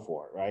to go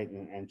for it, right?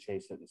 And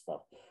chase it and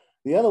stuff.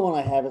 The other one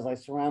I have is I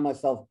surround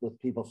myself with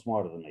people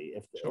smarter than me.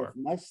 If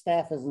my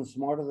staff isn't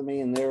smarter than me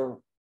in their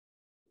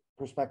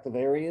respective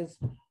areas,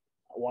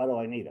 why do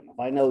I need them? If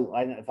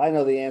I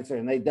know the answer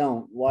and they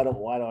don't, why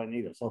do I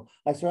need them? So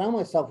I surround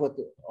myself with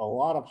a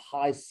lot of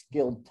high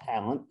skilled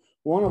talent.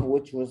 One of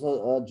which was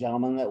a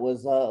gentleman that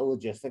was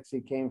logistics. He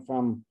came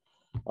from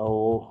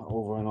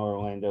over in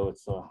Orlando.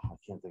 It's I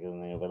can't think of the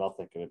name of it. I'll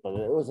think of it, but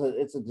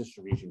it's a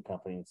distribution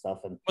company and stuff.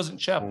 And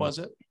Wasn't Shep, and, was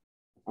it?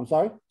 I'm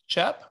sorry.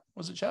 Shep?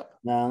 Was it Shep?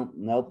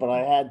 No, but I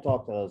had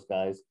talked to those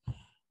guys.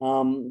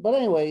 But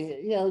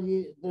anyway,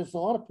 there's a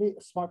lot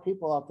of smart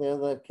people out there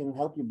that can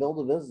help you build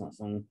a business,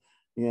 and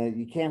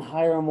you can't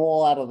hire them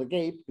all out of the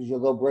gate because you'll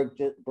go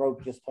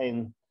broke just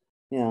paying,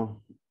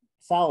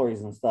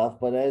 salaries and stuff.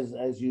 But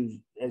as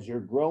you're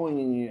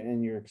growing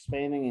and you're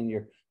expanding and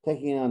you're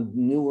taking on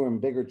newer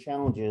and bigger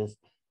challenges,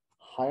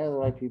 hire the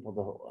right people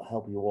to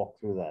help you walk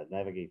through that,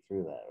 navigate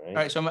through that. Right. All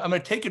right. So I'm going to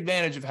take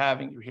advantage of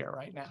having you here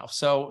right now.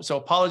 So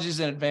apologies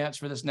in advance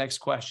for this next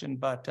question,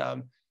 but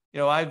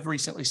I've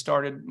recently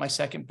started my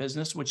second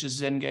business, which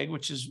is ZenGig,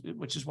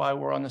 which is why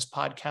we're on this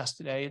podcast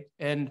today.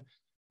 And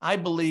I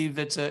believe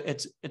it's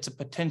a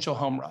potential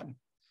home run.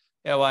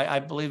 I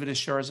believe it as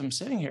sure as I'm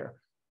sitting here.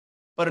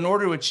 But in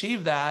order to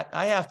achieve that,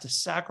 I have to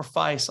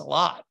sacrifice a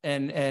lot,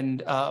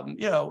 and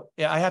I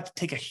have to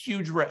take a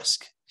huge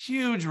risk.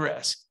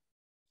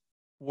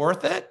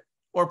 Worth it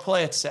or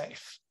play it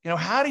safe?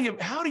 How do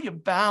you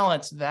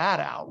balance that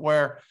out?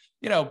 Where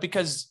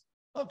because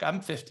look, I'm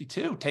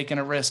 52. Taking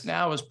a risk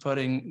now is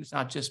it's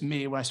not just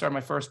me. When I started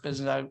my first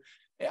business,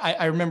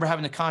 I remember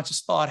having the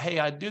conscious thought, hey,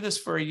 I'd do this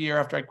for a year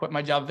after I quit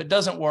my job. If it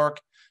doesn't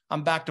work,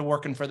 I'm back to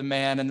working for the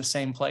man in the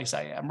same place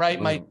I am, right?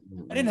 I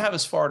didn't have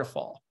as far to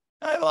fall.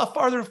 I have a lot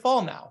farther to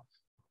fall now,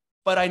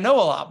 but I know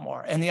a lot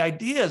more. And the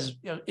idea is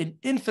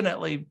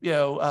infinitely,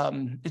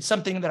 it's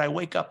something that I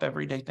wake up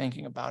every day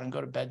thinking about and go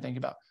to bed thinking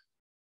about.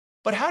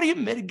 But how do you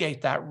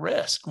mitigate that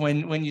risk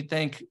when you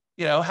think,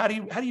 how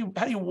do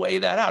you weigh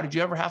that out? Did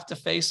you ever have to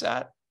face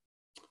that?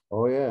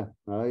 Oh yeah.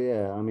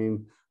 I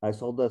mean, I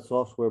sold that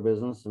software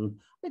business and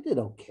I did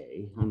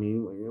okay. I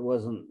mean,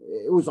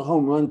 it was a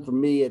home run for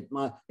me at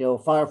my,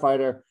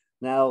 firefighter,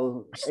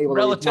 now able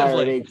to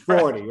retire at age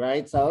 40,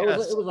 right? So it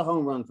was a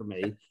home run for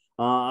me.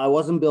 I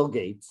wasn't Bill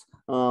Gates,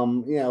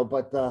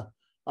 but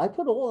I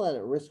put all that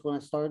at risk when I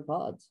started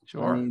PODS.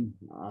 Sure. I mean,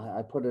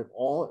 I put it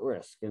all at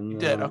risk. And you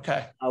did,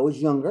 okay. I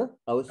was younger.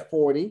 I was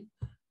 40,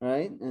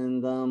 right?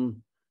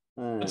 And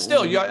but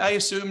still, I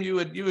assume you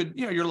would,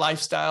 your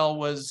lifestyle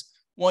was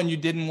one, you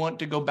didn't want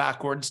to go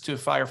backwards to a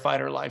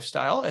firefighter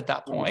lifestyle at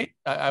that point.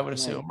 I would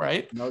assume,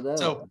 right? No doubt.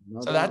 So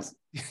Doubt. that's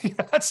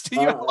you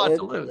have a lot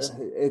to lose.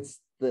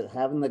 It's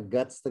having the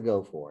guts to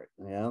go for it.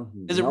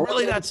 Is it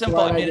really that simple?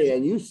 Right idea.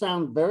 And you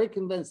sound very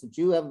convinced that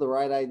you have the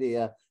right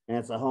idea and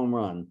it's a home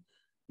run.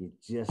 You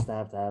just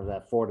have to have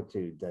that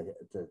fortitude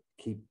to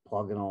keep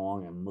plugging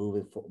along and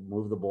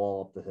move the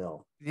ball up the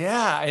hill.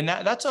 Yeah, and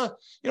that's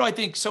I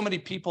think so many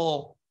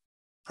people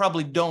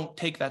probably don't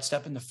take that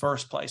step in the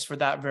first place for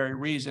that very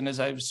reason. As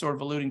I was sort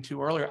of alluding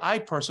to earlier, I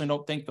personally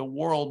don't think the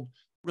world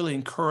really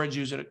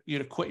encourages you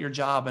to quit your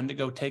job and to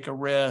go take a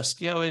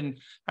risk. And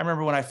I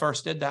remember when I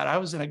first did that, I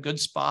was in a good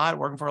spot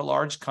working for a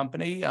large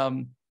company,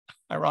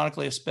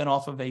 ironically a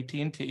spinoff of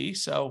AT&T.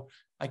 So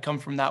I come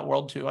from that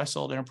world too. I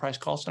sold enterprise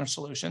call center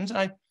solutions and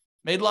I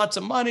made lots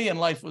of money and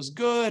life was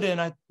good.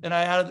 And I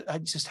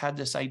just had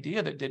this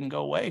idea that didn't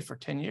go away for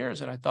 10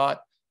 years. And I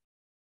thought,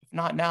 if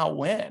not now,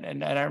 when?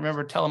 And I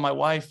remember telling my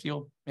wife,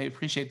 you'll maybe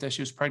appreciate this.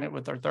 She was pregnant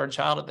with our third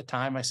child at the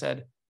time. I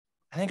said,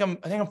 I think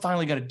I'm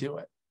finally going to do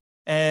it.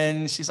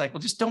 And she's like, well,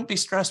 just don't be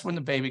stressed when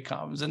the baby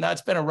comes. And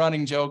that's been a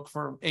running joke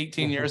for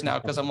 18 years now,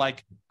 because I'm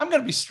like, I'm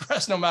going to be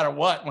stressed no matter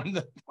what when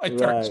my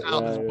third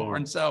child is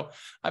born. So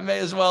I may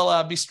as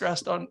well be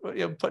stressed on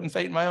putting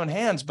fate in my own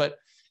hands. But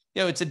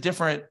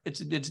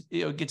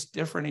it gets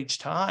different each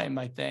time,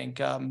 I think.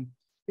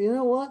 You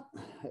know what?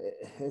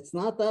 It's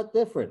not that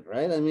different,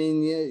 right? I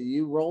mean,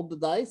 you rolled the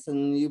dice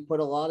and you put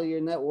a lot of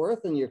your net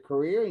worth and your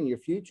career and your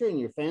future and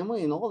your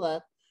family and all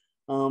that.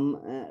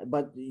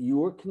 But you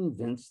were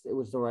convinced it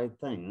was the right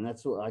thing. And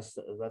that's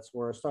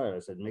where I started. I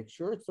said, make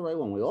sure it's the right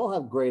one. We all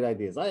have great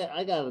ideas.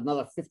 I got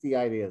another 50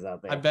 ideas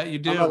out there. I bet you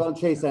do. I'm not going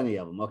to chase any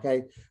of them.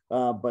 Okay.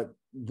 But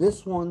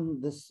this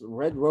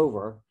Red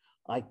Rover,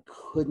 I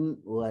couldn't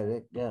let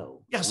it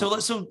go. Yeah. So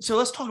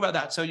let's talk about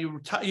that. So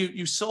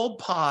you sold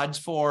PODS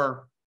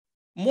for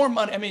more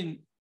money. I mean,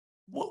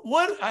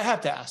 what I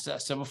have to ask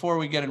that. So before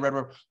we get in Red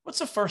Rover, what's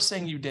the first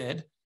thing you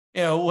did?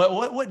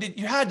 What did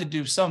you had to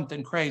do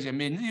something crazy? I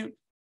mean,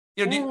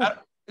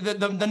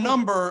 the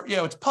number,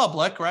 it's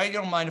public, right? You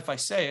don't mind if I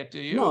say it, do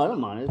you? No, I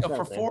don't mind.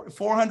 For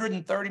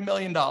 $430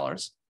 million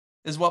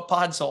is what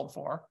POD sold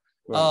for.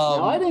 Right.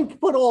 Now, I didn't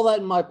put all that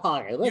in my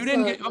pocket. You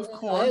didn't get, of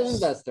course, I had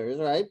investors,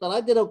 right? But I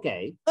did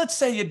okay. Let's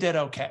say you did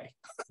okay.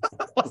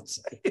 Let's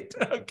say you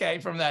did okay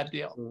from that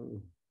deal.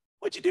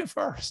 What'd you do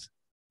first?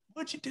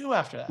 What'd you do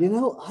after that?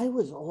 I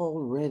was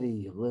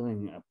already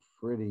living a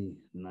pretty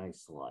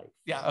nice life.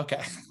 Yeah.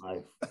 Okay.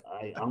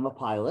 I'm a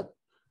pilot.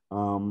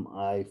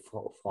 I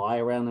fly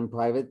around in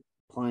private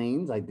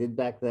planes. I did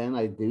back then.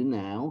 I do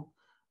now.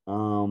 I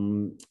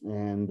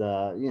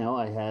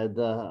had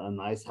a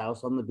nice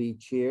house on the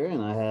beach here,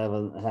 and I had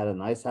a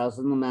nice house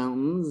in the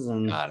mountains.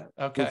 And got it.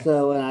 Okay.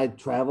 And I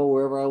travel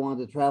wherever I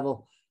wanted to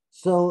travel.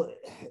 So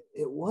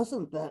it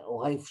wasn't that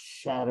life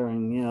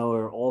shattering,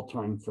 or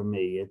altering for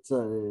me. It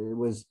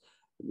was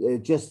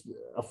it just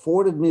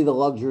afforded me the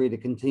luxury to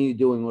continue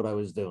doing what I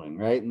was doing,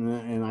 right?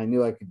 And I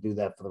knew I could do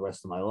that for the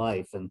rest of my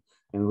life and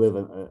live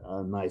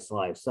a nice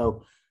life.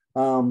 So,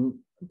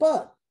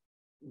 but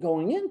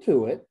going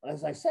into it,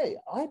 as I say,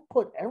 I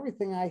put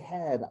everything I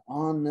had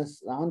on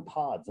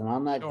PODS and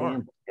on that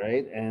gamble,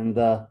 right? And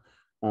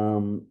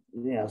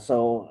yeah,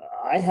 so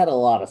I had a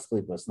lot of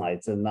sleepless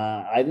nights, and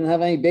I didn't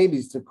have any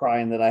babies to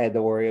crying that I had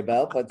to worry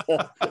about, but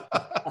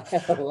I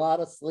had a lot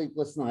of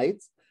sleepless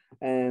nights.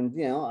 And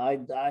I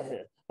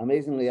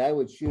amazingly, I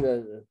would shoot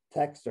a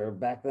text, or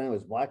back then it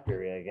was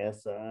BlackBerry, I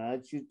guess.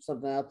 I'd shoot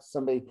something out to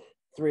somebody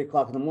 3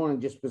 o'clock in the morning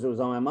just because it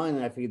was on my mind,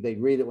 and I figured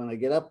they'd read it when they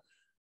get up.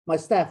 My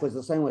staff was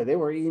the same way. They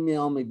were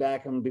emailing me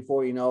back, and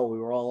before you know it, we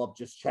were all up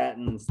just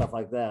chatting and stuff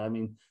like that. I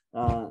mean,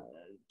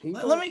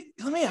 people. Let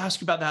me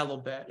ask you about that a little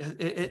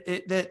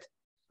bit.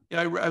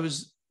 I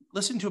was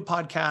listening to a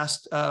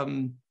podcast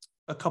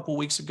a couple of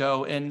weeks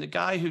ago, and the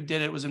guy who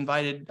did it was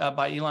invited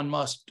by Elon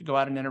Musk to go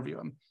out and interview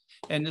him.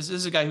 And this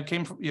is a guy who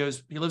came from, he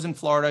lives in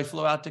Florida. He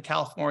flew out to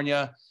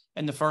California,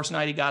 and the first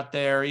night he got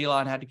there,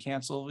 Elon had to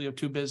cancel,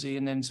 too busy.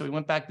 And then so he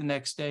went back the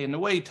next day. And the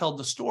way he told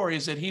the story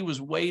is that he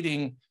was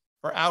waiting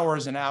for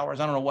hours and hours.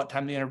 I don't know what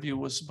time the interview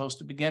was supposed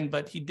to begin,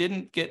 but he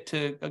didn't get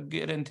to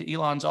get into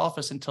Elon's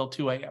office until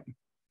 2 a.m.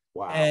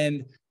 Wow.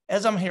 And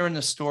as I'm hearing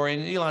this story,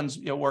 and Elon's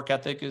work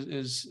ethic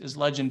is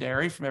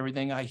legendary from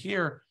everything I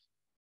hear,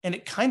 and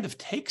it kind of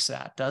takes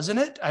that, doesn't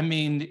it? I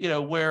mean,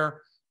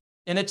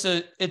 and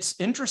it's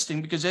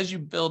interesting because as you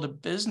build a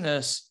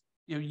business,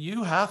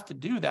 you have to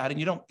do that, and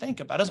you don't think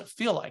about it. It doesn't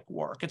feel like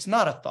work. It's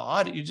not a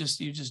thought. You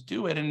just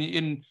do it.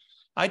 And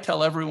I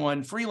tell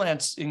everyone,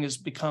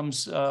 freelancing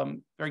becomes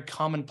very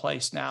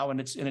commonplace now,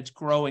 and it's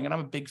growing. And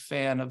I'm a big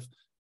fan of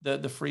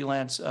the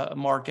freelance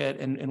market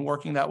and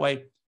working that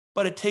way.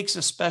 But it takes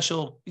a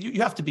special,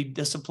 you have to be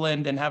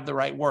disciplined and have the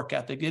right work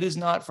ethic. It is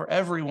not for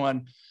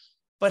everyone.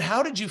 But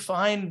how did you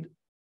find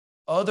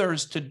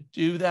others to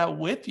do that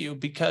with you?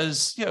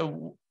 Because,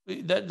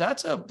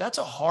 that's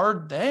a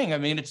hard thing. I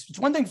mean, it's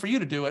one thing for you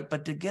to do it,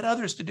 but to get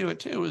others to do it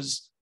too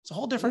it's a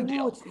whole different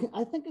deal.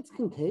 I think it's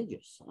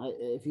contagious.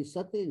 If you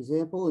set the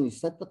example and you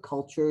set the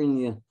culture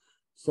and you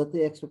set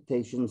the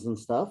expectations and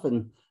stuff,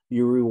 and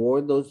you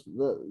reward those,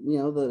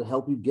 that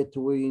help you get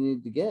to where you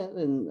need to get.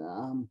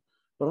 And,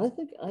 but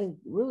I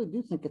really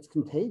do think it's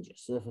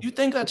contagious. You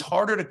think that's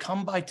harder to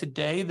come by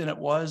today than it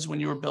was when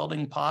you were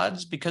building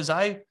PODS? Because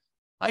I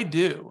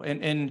do.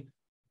 And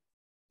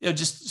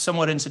just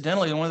somewhat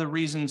incidentally, one of the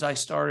reasons I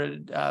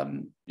started,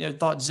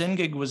 thought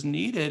ZenGig was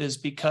needed is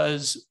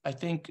because I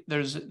think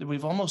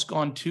we've almost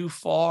gone too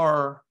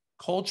far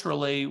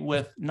culturally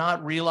with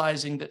not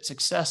realizing that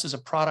success is a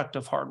product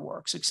of hard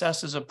work.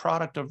 Success is a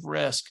product of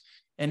risk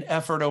and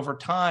effort over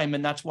time.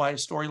 And that's why a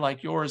story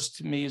like yours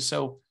to me is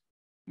so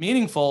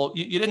meaningful.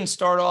 You didn't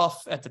start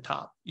off at the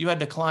top. You had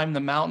to climb the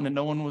mountain, and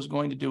no one was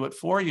going to do it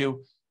for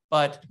you.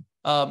 But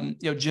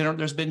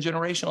there's been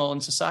generational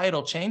and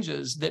societal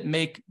changes that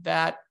make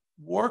that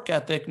work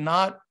ethic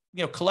not,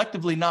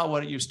 collectively not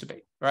what it used to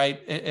be,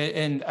 right?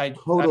 And I'm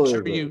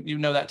sure you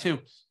know that too.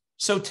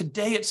 So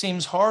today it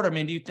seems hard. I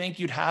mean, do you think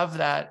you'd have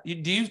that? Do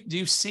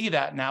you see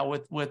that now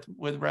with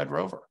Red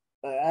Rover?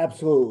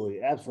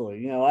 Absolutely.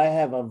 I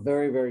have a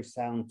very, very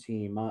sound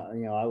team.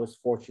 I was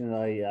fortunate.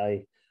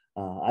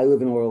 I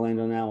live in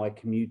Orlando now. I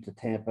commute to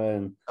Tampa,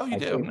 and you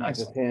do? Nice.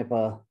 To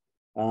Tampa,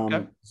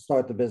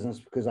 start the business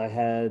because I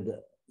had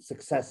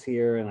success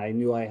here, and I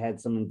knew I had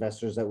some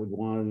investors that would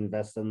want to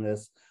invest in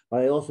this.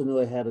 But I also knew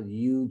I had a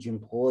huge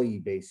employee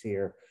base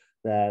here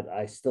that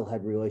I still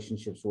had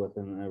relationships with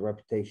and a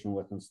reputation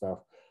with and stuff.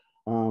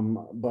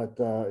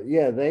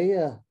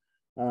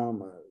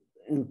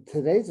 In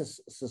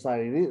today's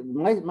society,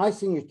 my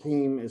senior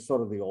team is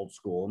sort of the old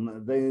school,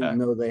 and they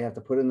know they have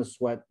to put in the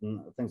sweat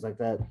and things like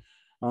that.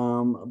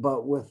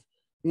 But with,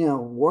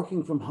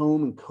 working from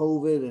home and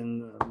COVID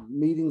and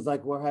meetings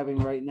like we're having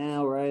right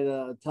now, right?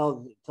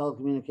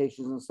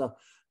 Telecommunications and stuff,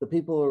 the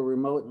people are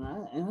remote.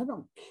 And I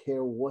don't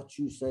care what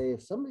you say.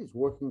 If somebody's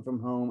working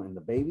from home and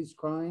the baby's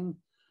crying,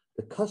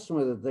 the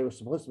customer that they were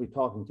supposed to be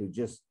talking to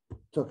just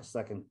took a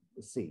second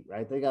seat,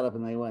 right? They got up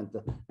and they went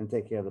and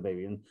take care of the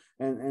baby.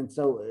 And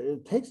so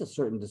it takes a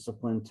certain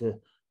discipline to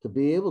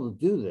be able to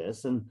do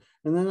this. And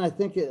then I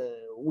think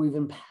we've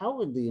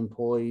empowered the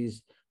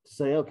employees to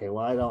say, okay,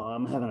 well,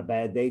 I'm having a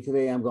bad day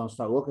today. I'm going to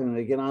start looking, and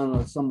they get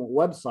on some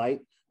website,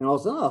 and all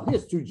of a sudden, oh,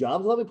 here's 2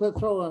 jobs. Let me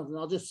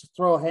I'll just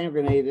throw a hand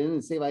grenade in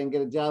and see if I can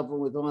get a job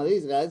with one of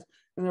these guys.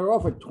 And they're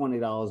offered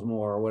 $20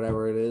 more or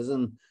whatever it is,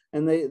 and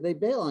they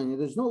bail on you.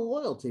 There's no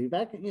loyalty.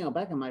 Back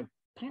in my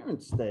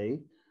parents' day,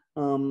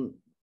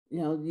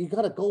 you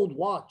got a gold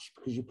watch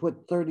because you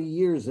put 30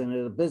 years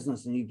into a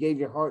business and you gave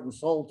your heart and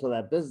soul to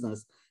that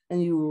business,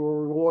 and you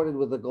were rewarded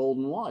with a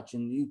golden watch,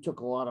 and you took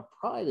a lot of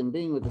pride in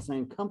being with the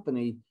same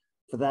company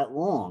for that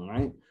long,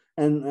 right?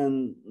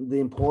 And the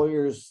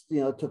employers,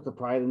 took the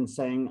pride in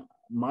saying,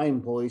 my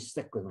employees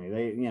stick with me.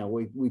 They,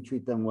 we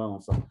treat them well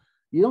and stuff.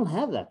 You don't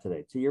have that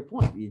today. To your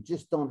point, you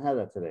just don't have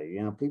that today.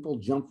 People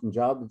jump from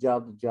job to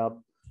job to job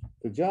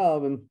to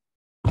job, and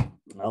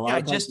a lot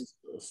of times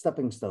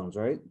stepping stones,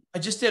 right? I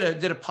just did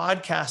a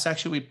podcast.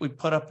 Actually, we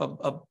put up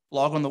a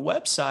blog on the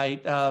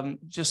website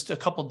just a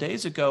couple of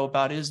days ago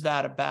about is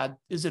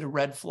it a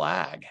red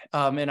flag?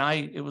 And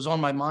it was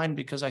on my mind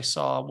because I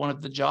saw one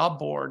of the job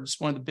boards,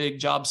 one of the big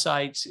job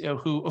sites,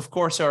 who of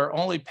course are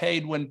only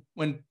paid when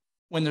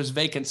there's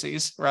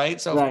vacancies, right?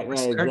 So of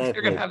course exactly.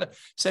 You're going to have to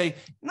say,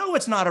 no,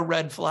 it's not a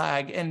red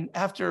flag. And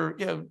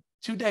after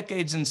 2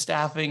 decades in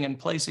staffing and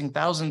placing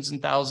thousands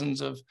and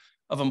thousands of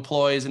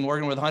employees and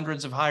working with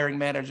hundreds of hiring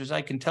managers,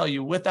 I can tell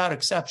you without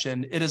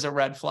exception, it is a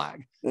red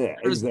flag. Yeah,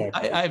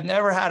 exactly. I've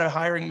never had a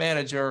hiring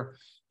manager,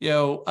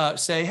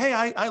 say, hey,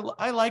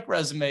 I like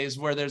resumes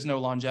where there's no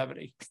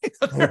longevity.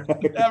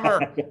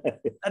 That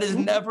has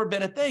never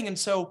been a thing. And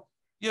so,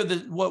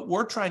 what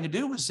we're trying to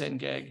do with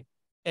ZenGig,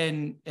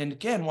 and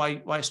again,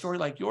 why a story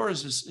like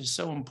yours is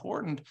so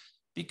important,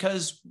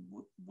 because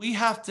we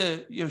have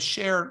to,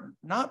 share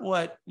not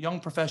what young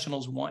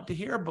professionals want to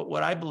hear, but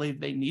what I believe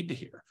they need to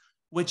hear,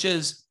 which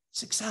is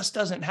success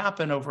doesn't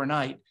happen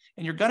overnight,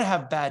 and you're going to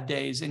have bad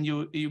days, and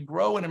you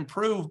grow and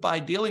improve by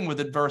dealing with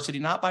adversity,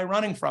 not by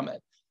running from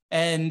it.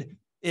 And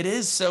it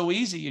is so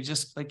easy. You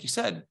just, like you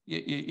said,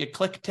 you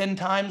click 10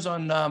 times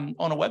on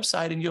a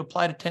website and you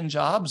apply to 10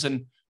 jobs.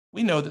 And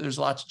we know that there's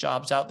lots of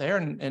jobs out there,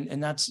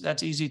 and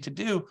that's easy to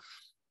do.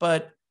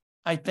 But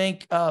I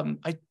think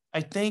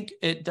I think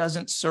it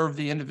doesn't serve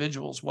the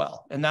individuals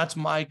well. And that's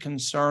my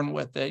concern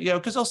with it,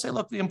 because they'll say,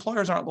 look, the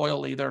employers aren't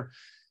loyal either.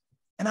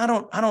 And I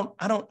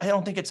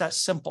don't think it's that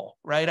simple,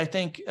 right? I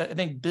think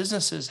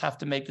businesses have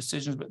to make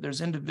decisions, but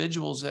there's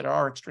individuals that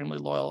are extremely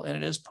loyal, and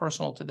it is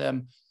personal to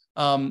them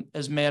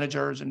as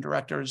managers and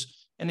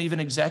directors and even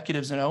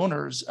executives and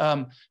owners.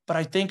 But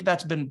I think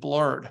that's been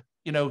blurred,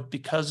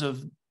 because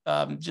of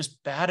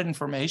just bad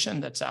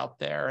information that's out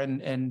there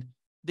and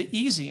the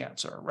easy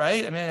answer,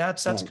 right? I mean,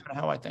 that's kind of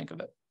how I think of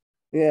it.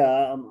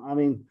 Yeah, I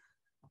mean,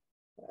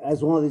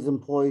 as one of these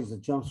employees that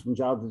jumps from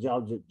job to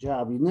job to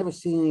job, you never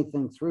see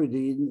anything through.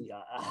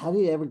 How do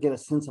you ever get a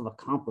sense of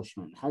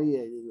accomplishment? How do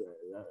you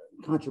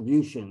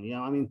contribution?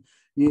 I mean,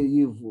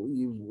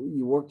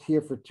 you worked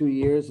here for 2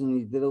 years and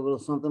you did a little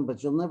something,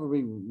 but you'll never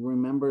be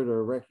remembered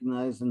or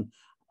recognized. And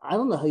I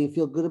don't know how you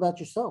feel good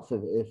about yourself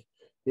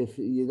if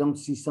you don't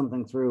see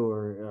something through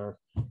or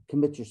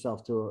commit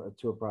yourself to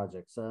a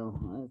project.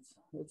 So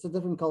it's a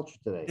different culture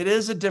today. It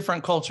is a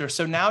different culture.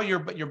 So now you're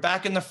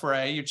back in the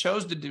fray. You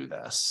chose to do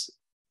this.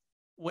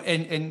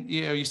 And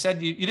you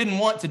said you didn't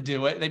want to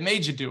do it. They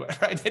made you do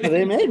it, right?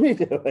 They made me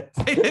do it.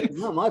 It's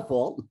not my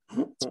fault.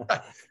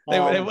 They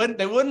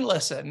wouldn't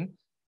listen.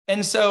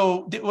 And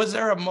so was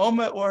there a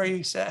moment where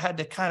you had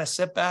to kind of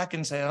sit back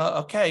and say, oh,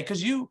 okay,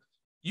 because you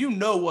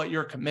know what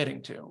you're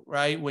committing to,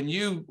 right? When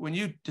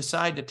you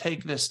decide to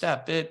take this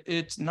step,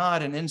 it's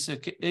not an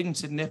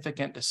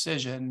insignificant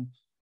decision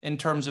in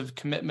terms of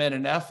commitment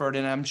and effort.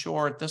 And I'm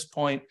sure at this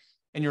point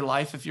in your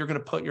life, if you're going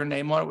to put your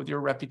name on it with your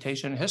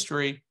reputation and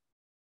history,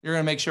 you're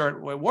going to make sure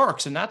it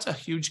works. And that's a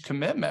huge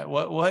commitment.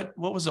 What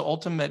was the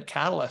ultimate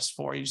catalyst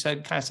for you? You said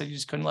you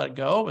just couldn't let it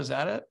go. Was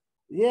that it?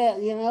 Yeah.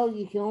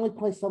 You can only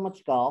play so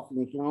much golf, and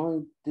you can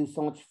only do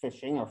so much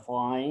fishing or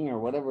flying or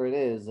whatever it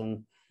is.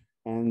 And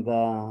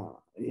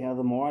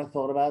the more I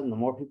thought about it and the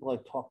more people I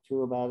talked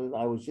to about it,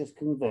 I was just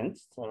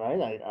convinced, all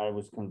right? I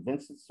was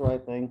convinced it's the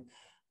right thing.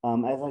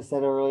 As I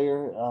said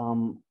earlier,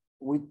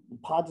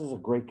 PODS is a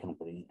great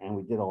company, and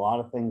we did a lot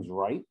of things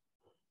right,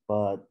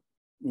 but,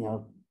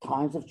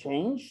 times have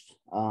changed.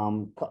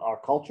 Our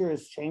culture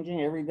is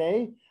changing every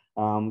day.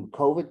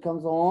 COVID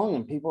comes along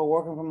and people are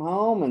working from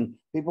home, and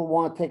people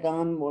want to take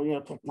on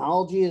more,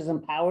 technology has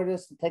empowered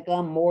us to take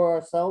on more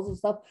ourselves and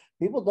stuff.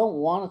 People don't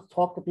want to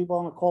talk to people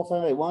on a call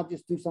center. They want to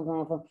just do something on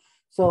the phone.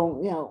 So,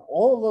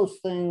 all of those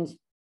things,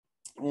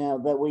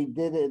 that we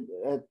did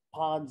at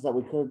PODS that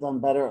we could have done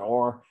better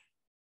or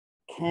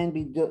can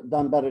be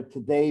done better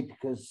today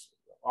because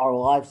our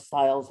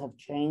lifestyles have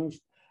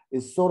changed,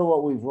 is sort of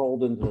what we've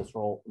rolled into this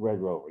Red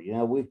Rover.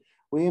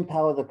 We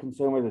empower the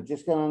consumer to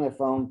just get on their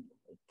phone,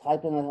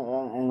 type in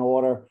an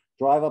order,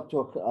 drive up to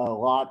a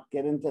lot,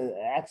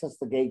 access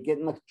the gate, get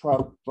in the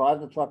truck,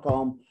 drive the truck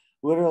home,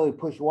 literally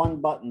push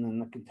one button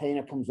and the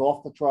container comes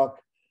off the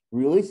truck,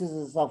 releases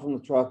itself from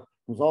the truck,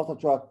 comes off the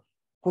truck,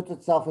 puts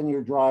itself in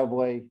your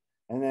driveway,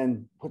 and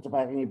then puts it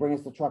back, and you bring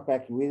us the truck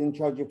back. We didn't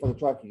charge you for the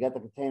truck. You got the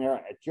container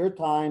at your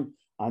time,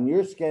 on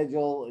your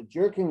schedule, at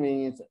your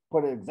convenience,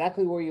 put it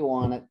exactly where you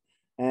want it.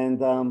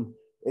 And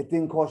it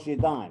didn't cost you a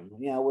dime.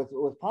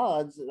 With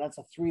PODS, that's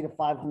a $300 to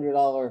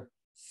 $500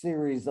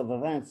 series of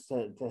events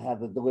to have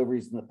the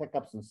deliveries and the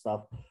pickups and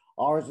stuff.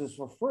 Ours is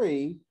for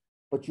free,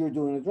 but you're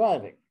doing the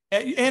driving.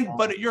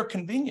 But at your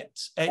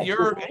convenience, at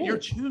your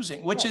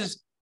choosing, which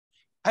is,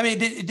 I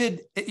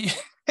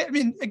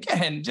mean,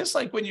 again, just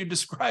like when you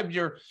described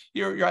your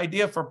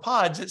idea for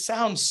PODS, it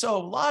sounds so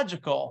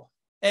logical.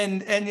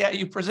 And yet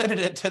you presented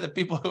it to the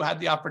people who had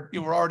the opportunity,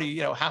 you were already,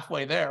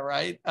 halfway there,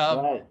 right?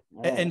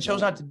 And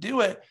chose not to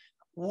do it.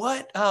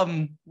 Why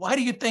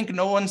do you think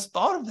no one's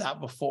thought of that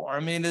before?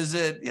 I mean, is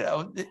it,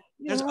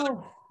 it's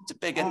a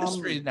big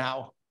industry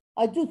now.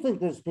 I do think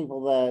there's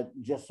people that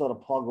just sort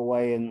of plug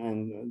away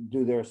and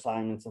do their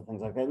assignments and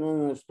things like that. And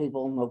then there's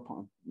people,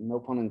 no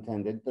pun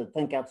intended, that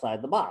think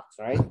outside the box,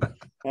 right?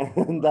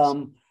 And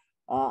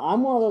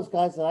I'm one of those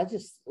guys that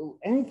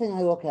anything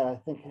I look at, I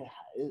think,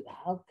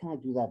 how can I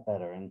do that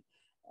better? And,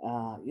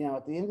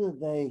 at the end of the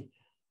day,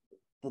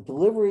 the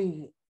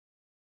delivery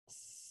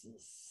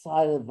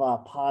side of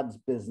PODS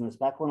business,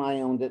 back when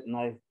I owned it, and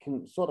I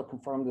can sort of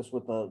confirm this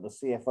with the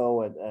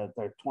CFO at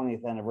their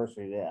 20th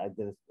anniversary. I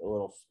did a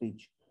little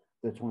speech,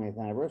 their 20th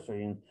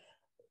anniversary, and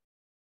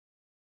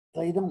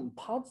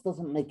PODS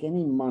doesn't make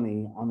any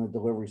money on the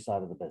delivery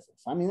side of the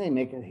business. I mean, they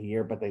make it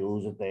here, but they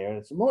lose it there.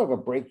 It's more of a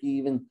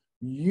break-even,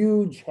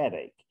 huge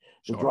headache.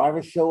 The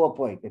drivers show up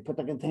late. They put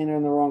the container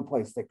in the wrong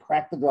place. They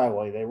crack the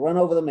driveway. They run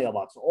over the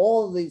mailbox.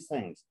 All of these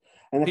things.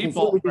 And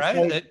people,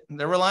 right?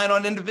 They're relying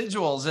on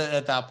individuals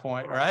at that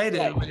point, right?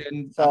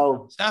 And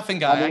so staffing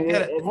guy, I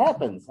get it. It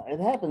happens. It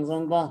happens.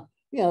 And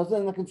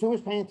then the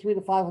consumer's paying $300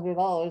 to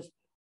 $500.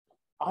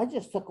 I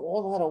just took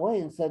all that away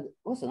and said,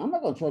 listen, I'm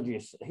not going to charge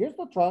you. Here's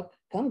the truck.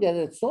 Come get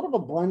it. It's sort of a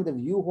blend of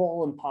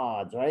U-Haul and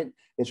PODS, right?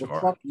 It's a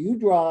truck you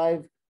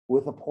drive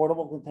with a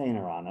portable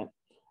container on it.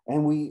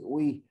 And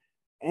we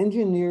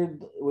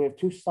have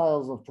two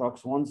styles of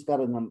trucks. One's got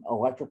an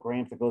electric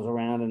ramp that goes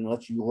around and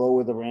lets you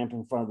lower the ramp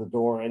in front of the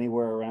door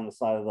anywhere around the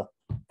side of the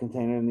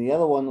container. And the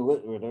other one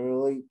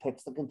literally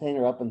picks the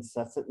container up and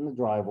sets it in the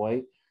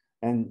driveway.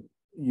 And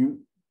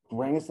you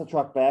bring us the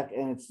truck back,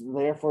 and it's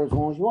there for as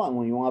long as you want.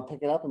 When you want to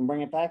pick it up and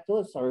bring it back to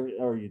us, or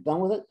you're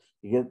done with it,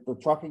 you get the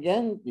truck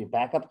again, you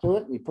back up to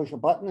it, you push a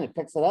button, it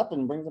picks it up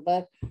and brings it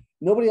back.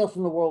 Nobody else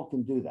in the world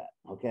can do that,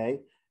 okay?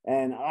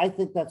 And I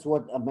think that's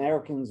what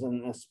Americans,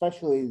 and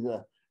especially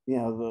the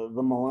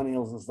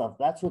millennials and stuff,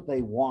 that's what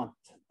they want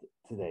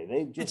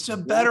today. It's a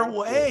better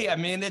way. I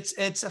mean, it's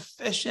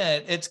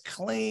efficient, it's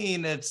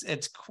clean,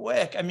 it's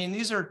quick. I mean,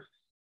 these are,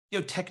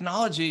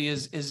 technology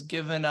is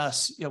given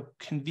us,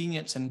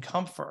 convenience and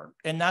comfort.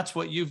 And that's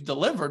what you've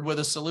delivered with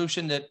a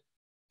solution that,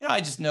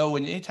 I just know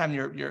anytime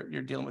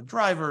you're dealing with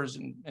drivers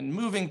and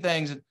moving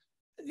things,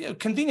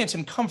 convenience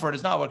and comfort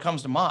is not what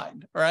comes to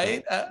mind,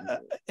 right?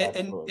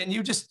 And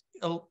you just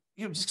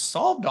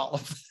solved all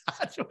of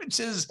that, which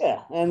is.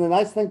 Yeah. And the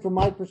nice thing from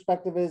my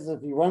perspective is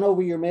if you run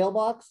over your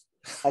mailbox,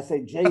 I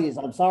say, geez,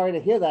 I'm sorry to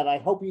hear that. I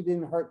hope you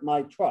didn't hurt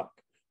my truck,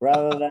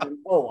 rather than,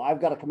 oh,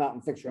 I've got to come out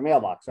and fix your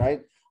mailbox,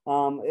 right?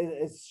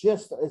 It's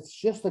just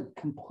a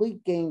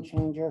complete game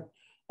changer.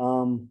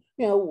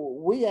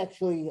 We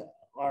actually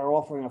are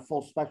offering a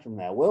full spectrum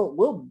now.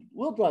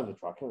 We'll drive the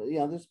truck.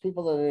 There's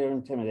people that are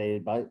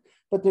intimidated by it,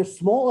 but they're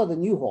smaller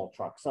than U-Haul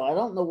trucks. So I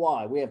don't know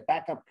why. We have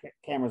backup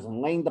cameras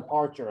and lane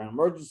departure and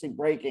emergency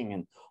braking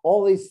and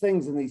all these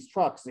things in these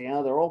trucks.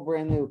 They're all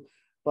brand new,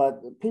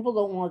 but people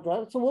don't want to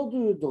drive it. So we'll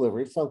do a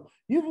delivery. So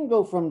you can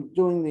go from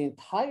doing the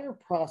entire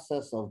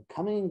process of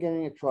coming and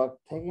getting a truck,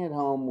 taking it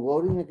home,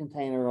 loading the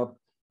container up,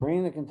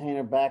 bringing the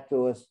container back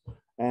to us,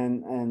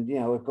 and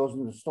it goes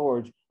into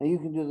storage, and you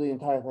can do the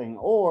entire thing.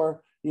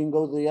 Or you can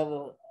go to the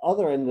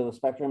other end of the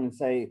spectrum and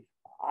say,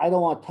 I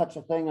don't want to touch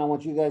a thing. I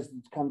want you guys to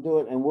come do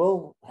it, and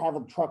we'll have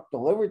a truck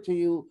delivered to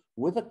you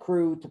with a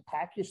crew to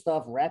pack your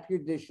stuff, wrap your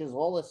dishes,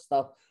 all this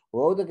stuff,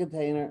 load the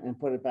container, and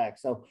put it back.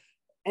 So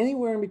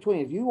anywhere in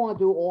between, if you want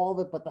to do all of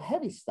it, but the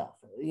heavy stuff,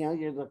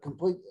 you're the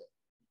complete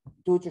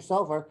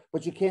do-it-yourselfer,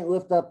 but you can't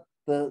lift up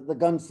the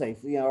gun safe,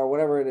 or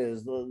whatever it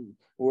is,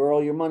 where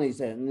all your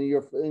money's in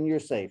your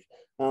safe.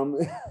 So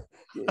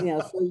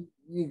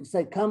you can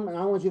say, come, and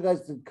I want you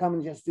guys to come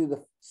and just do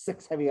the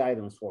 6 heavy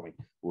items for me.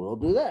 We'll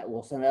do that.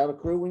 We'll send out a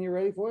crew when you're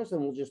ready for us,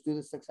 and we'll just do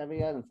the 6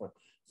 heavy items for you.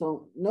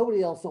 So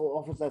nobody else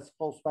offers that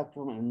full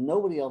spectrum, and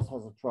nobody else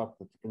has a truck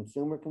that the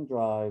consumer can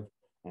drive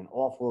and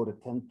offload a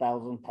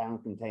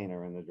 10,000-pound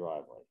container in the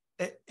driveway.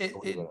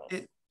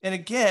 And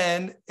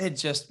again, it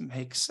just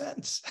makes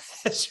sense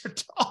as you're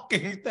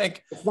talking. You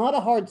think it's not a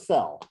hard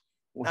sell.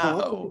 Once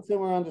the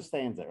consumer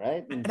understands it,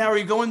 right? Now, are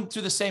you going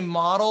through the same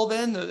model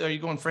then? Are you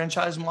going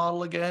franchise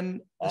model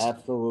again?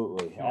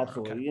 Absolutely.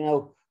 Okay.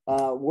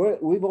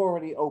 We've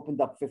already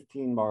opened up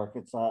 15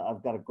 markets.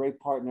 I've got a great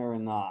partner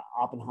in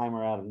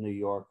Oppenheimer out of New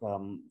York,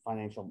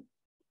 financial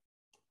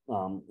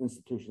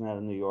institution out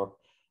of New York.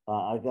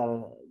 I've got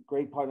a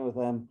great partner with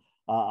them.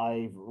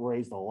 I've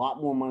raised a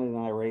lot more money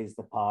than I raised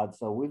the pod.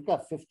 So we've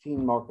got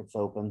 15 markets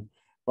open,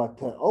 but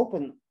to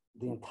open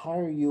the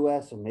entire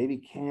US or maybe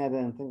Canada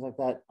and things like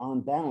that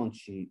on balance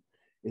sheet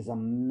is a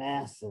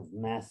massive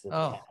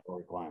capital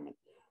requirement.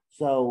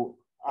 So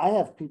I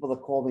have people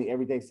that call me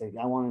every day saying,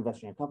 I want to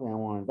invest in your company. I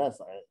want to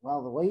invest.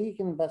 Well, the way you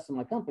can invest in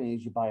my company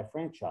is you buy a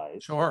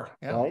franchise. Sure.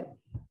 Yeah. Right.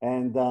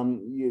 And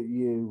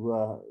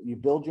you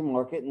build your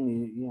market, and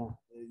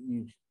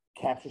you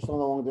capture some of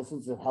the long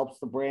distance. It helps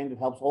the brand. It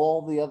helps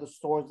all the other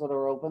stores that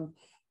are open.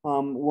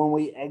 When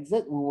we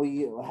exit, when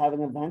we have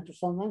an event or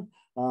something,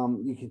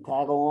 you can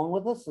tag along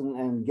with us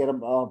and get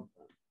 70%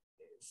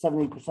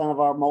 of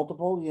our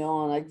multiple,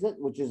 on exit,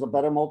 which is a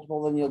better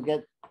multiple than you'll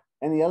get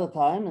any other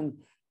time. And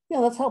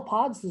that's how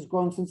PODS has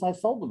grown since I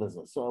sold the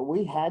business. So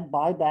we had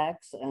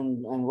buybacks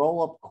and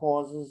roll-up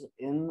clauses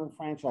in the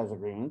franchise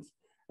agreements,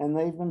 and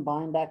they've been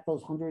buying back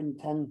those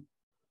 110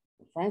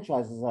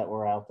 franchises that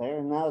were out there,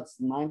 and now it's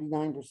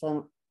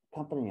 99%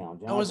 company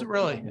owned. Oh, is it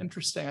really?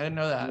 Interesting. I didn't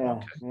know that. Yeah,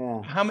 Okay.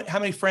 yeah. How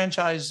many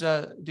franchise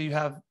do you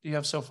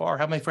have so far?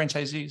 How many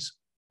franchisees?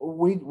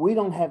 We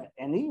don't have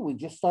any. We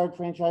just started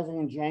franchising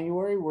in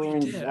January. We're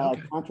in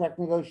Okay. contract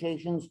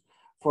negotiations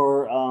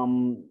for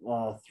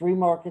 3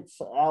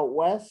 markets out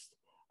west.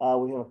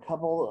 We have a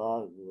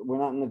couple. We're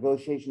not in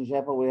negotiations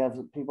yet, but we have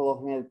people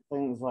looking at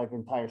things like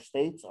entire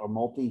states or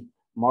multi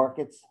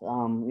markets.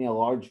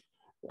 Large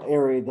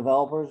area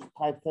developers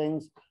type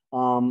things.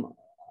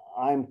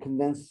 I'm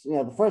convinced,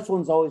 the first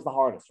one's always the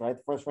hardest, right?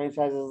 The first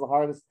franchise is the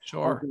hardest.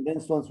 Sure. I'm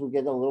convinced once we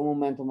get a little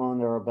momentum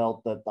under our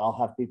belt that I'll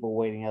have people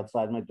waiting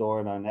outside my door,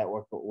 and our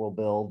network will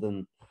build,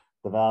 and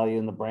the value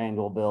and the brand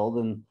will build.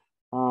 And,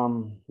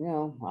 I'm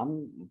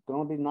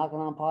going to be knocking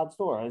on PODS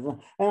door. And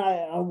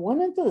I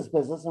went into this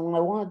business, and when I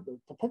wanted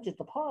to pitch it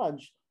to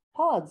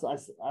PODS,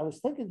 I was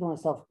thinking to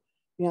myself,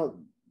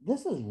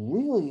 this is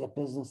really a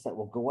business that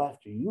will go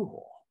after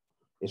U-Haul.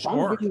 If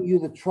I'm giving you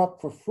the truck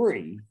for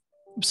free,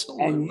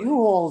 absolutely, and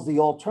U-Haul is the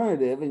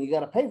alternative, and you got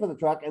to pay for the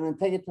truck and then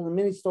take it to the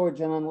mini storage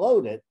and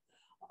unload it,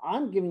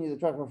 I'm giving you the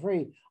truck for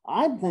free.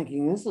 I'm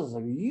thinking this is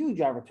a huge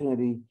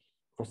opportunity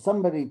for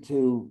somebody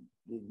to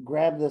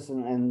grab this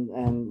and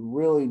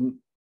really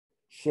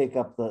shake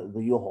up the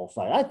U-Haul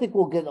side. I think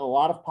we'll get a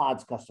lot of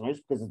PODS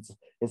customers because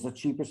it's a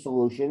cheaper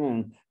solution,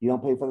 and you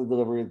don't pay for the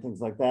delivery and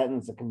things like that, and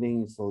it's a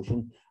convenient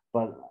solution.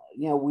 But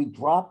I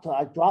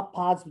dropped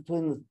PODS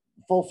between the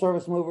full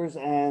service movers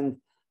and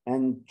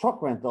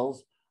truck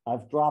rentals.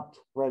 I've dropped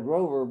Red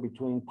Rover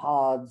between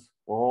PODS,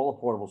 or all the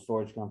portable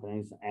storage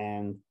companies,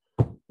 and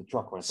the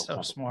truck rental.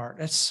 So smart.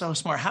 It's so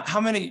smart. How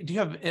many, do you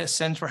have a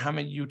sense for how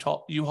many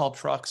U-Haul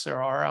trucks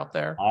there are out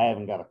there? I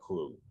haven't got a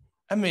clue.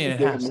 I mean, it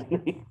has.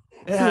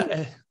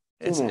 Yeah,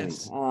 it's we're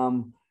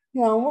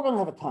going to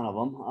have a ton of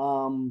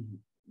them.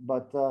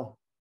 But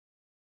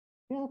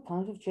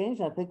times have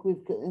changed. I think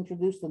we've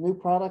introduced a new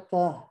product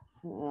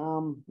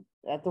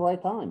at the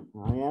right time.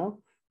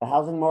 The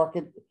housing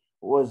market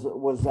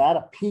was at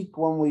a peak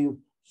when we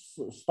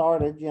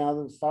started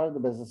the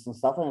business and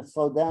stuff, and it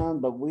slowed down,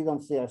 but we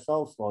don't see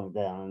ourselves slowing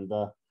down. And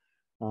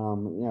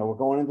we're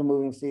going into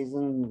moving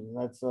season.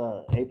 That's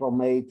April,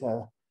 May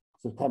to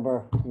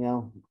September,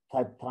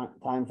 type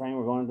time frame.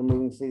 We're going into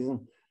moving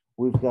season.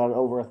 We've got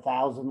over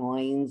 1,000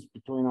 lanes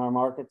between our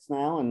markets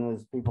now, and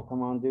as people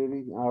come on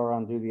duty or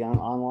on duty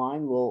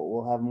online,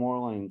 we'll have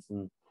more lanes,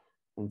 and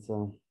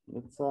so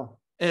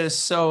it's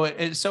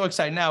so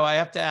exciting. Now I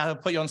have to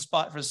put you on the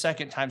spot for the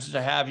second time since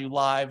I have you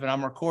live and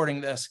I'm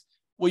recording this.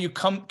 Will you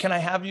come? Can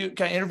I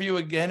interview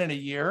again in a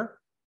year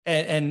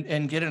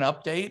and get an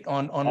update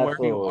on where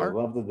you are?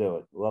 Love to do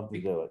it. Well,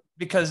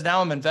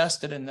 now I'm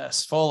invested in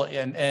this fully,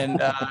 and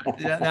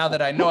now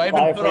that I know I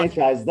haven't put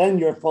franchise, then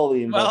you're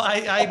fully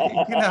invested.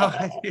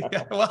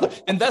 Well,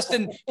 invest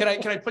in. Can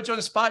I put you on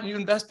the spot and you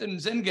invest in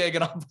ZenGig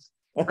and I'll.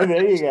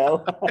 There you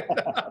go.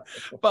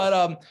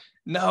 But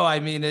no, I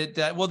mean it.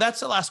 Well, that's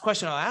the last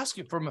question I'll ask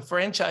you from a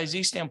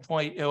franchisee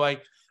standpoint.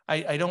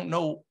 I don't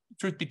know,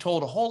 truth be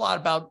told, a whole lot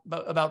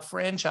about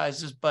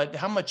franchises, but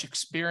how much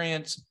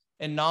experience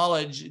and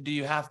knowledge do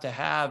you have to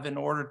have in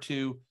order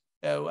to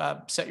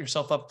set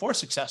yourself up for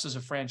success as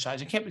a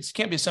franchise? It can't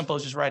be as simple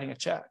as just writing a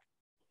check.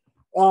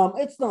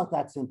 It's not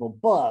that simple,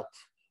 but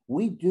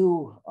we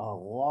do a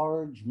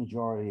large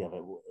majority of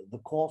it. The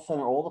call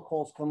center, all the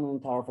calls come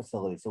into our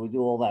facility. So we do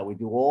all that. We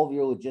do all of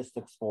your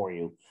logistics for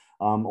you,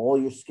 all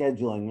your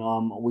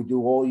scheduling. We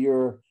do all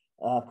your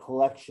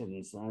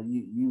collections.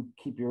 You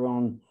keep your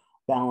own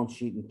balance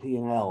sheet and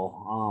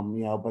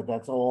P&L, but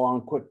that's all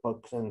on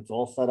QuickBooks, and it's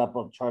all set up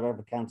of chart of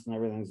accounts, and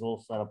everything's all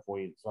set up for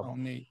you. So,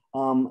 neat.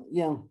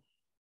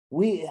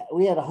 We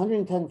had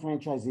 110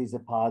 franchisees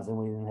at PODS, and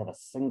we didn't have a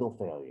single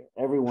failure.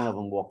 Every one of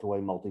them walked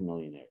away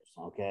multimillionaires.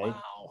 Okay.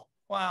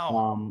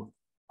 Wow.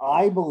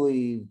 I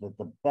believe that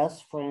the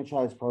best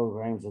franchise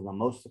programs and the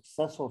most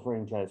successful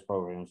franchise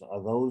programs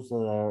are those that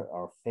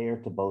are fair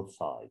to both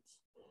sides.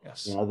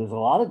 Yes. There's a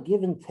lot of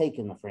give and take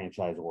in the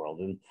franchise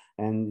world,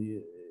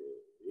 and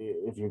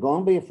if you're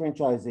going to be a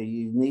franchisee,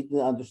 you need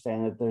to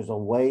understand that there's a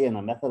way and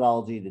a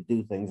methodology to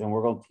do things, and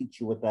we're going to teach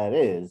you what that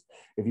is.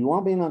 If you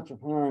want to be an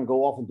entrepreneur and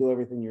go off and do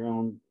everything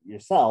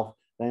yourself,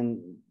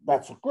 then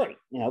that's great.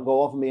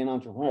 Go off and be an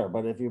entrepreneur.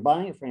 But if you're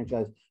buying a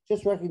franchise,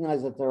 just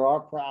recognize that there are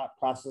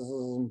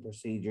processes and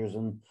procedures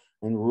and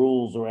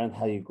rules around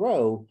how you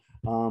grow.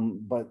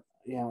 But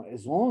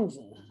as long as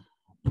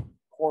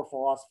core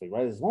philosophy,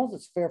 right? As long as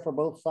it's fair for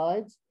both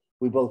sides,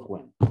 we both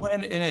win.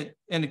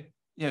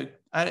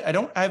 I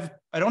don't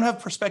have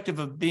perspective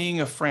of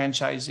being a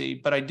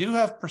franchisee, but I do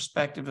have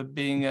perspective of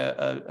being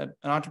an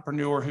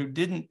entrepreneur who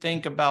didn't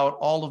think about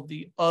all of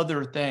the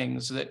other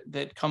things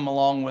that come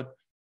along with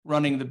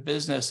running the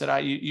business.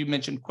 You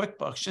mentioned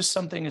QuickBooks, just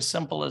something as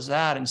simple as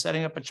that, and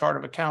setting up a chart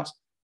of accounts.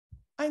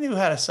 I knew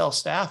how to sell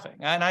staffing,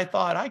 and I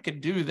thought I could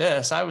do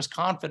this. I was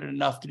confident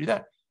enough to do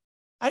that.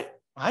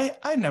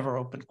 I never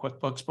opened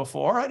QuickBooks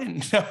before. I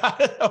didn't know how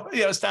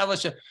to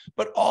establish it,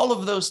 but all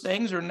of those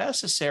things are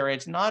necessary.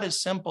 It's not as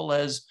simple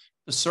as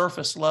the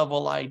surface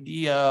level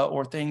idea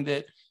or thing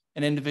that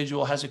an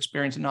individual has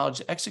experience and knowledge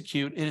to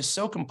execute. It is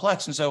so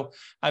complex. And so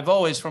I've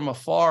always from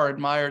afar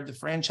admired the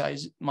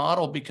franchise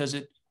model because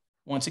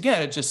once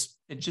again, it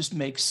just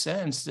makes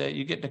sense that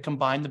you get to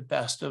combine the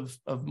best of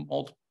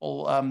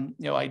multiple,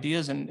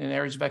 ideas and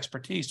areas of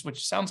expertise,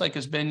 which sounds like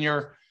has been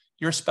your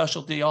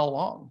specialty all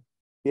along.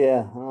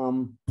 Yeah.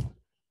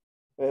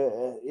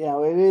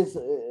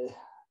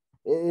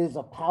 It is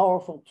a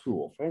powerful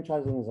tool.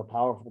 Franchising is a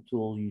powerful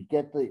tool. You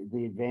get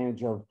the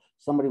advantage of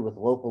somebody with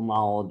local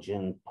knowledge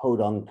in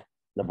Podunk,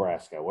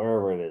 Nebraska,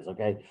 wherever it is.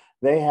 Okay.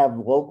 They have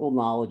local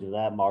knowledge of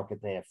that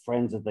market. They have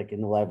friends that they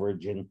can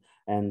leverage and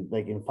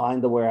they can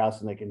find the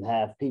warehouse and they can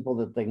have people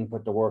that they can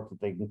put to work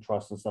that they can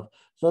trust and stuff.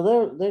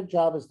 So their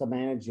job is to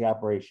manage the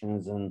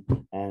operations and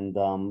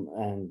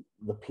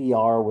the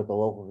PR with the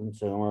local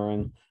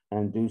consumer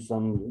and do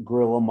some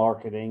guerrilla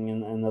marketing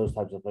and those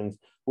types of things,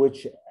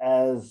 which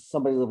as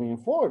somebody living in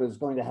Florida is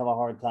going to have a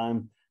hard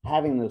time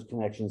having those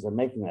connections and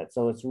making that.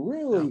 So it's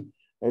really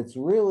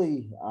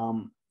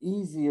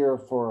easier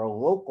for a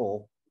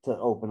local to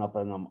open up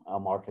a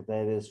market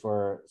than it is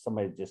for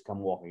somebody to just come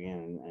walking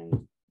in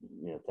and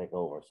take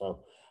over.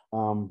 So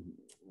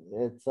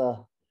it's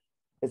a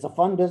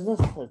fun business.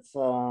 It's a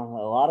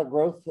lot of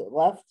growth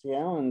left,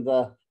 and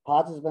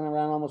PODS has been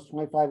around almost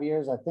 25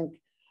 years. I think,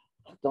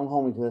 don't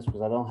hold me to this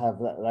because I don't have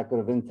that good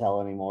of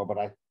intel anymore, but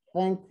I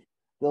think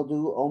they'll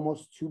do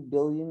almost $2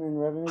 billion in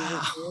revenue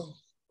this year.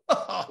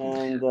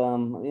 And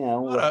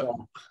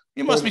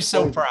you must be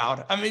so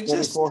proud. I mean,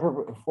 just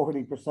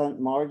 40%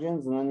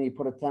 margins, and then you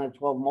put a 10 or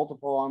 12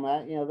 multiple on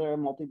that. They're a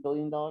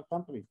multi-billion-dollar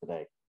company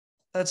today.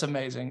 That's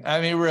amazing. I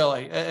mean,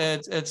 really,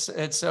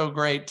 it's so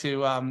great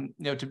to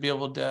to be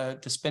able to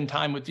spend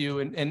time with you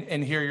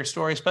and hear your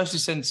story, especially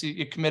since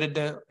you committed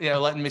to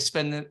letting me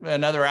spend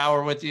another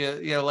hour with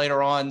you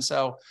later on.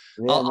 So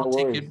yeah, I'll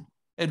take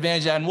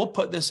advantage of that, and we'll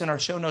put this in our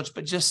show notes.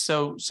 But just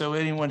so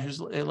anyone who's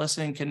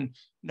listening can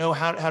know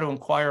how to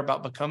inquire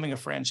about becoming a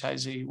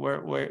franchisee,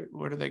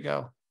 where do they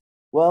go?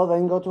 Well, they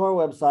can go to our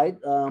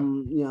website,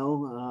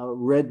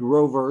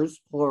 redrovers,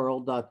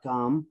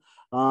 plural.com.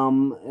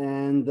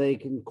 And they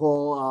can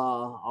call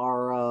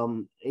our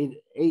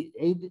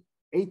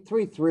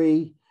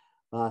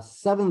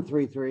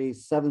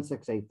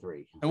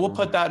 833-733-7683. And we'll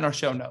put that in our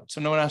show notes,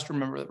 so no one has to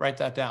remember that. Write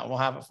that down. We'll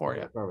have it for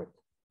you. Perfect.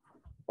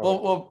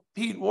 Well,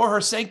 Pete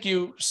Warhurst, thank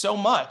you so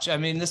much. I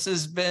mean, this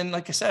has been,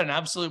 like I said, an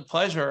absolute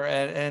pleasure,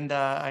 and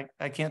I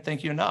can't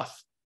thank you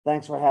enough.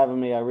 Thanks for having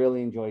me. I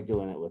really enjoyed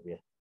doing it with you.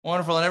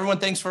 Wonderful. And everyone,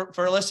 thanks for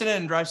listening,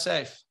 and drive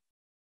safe.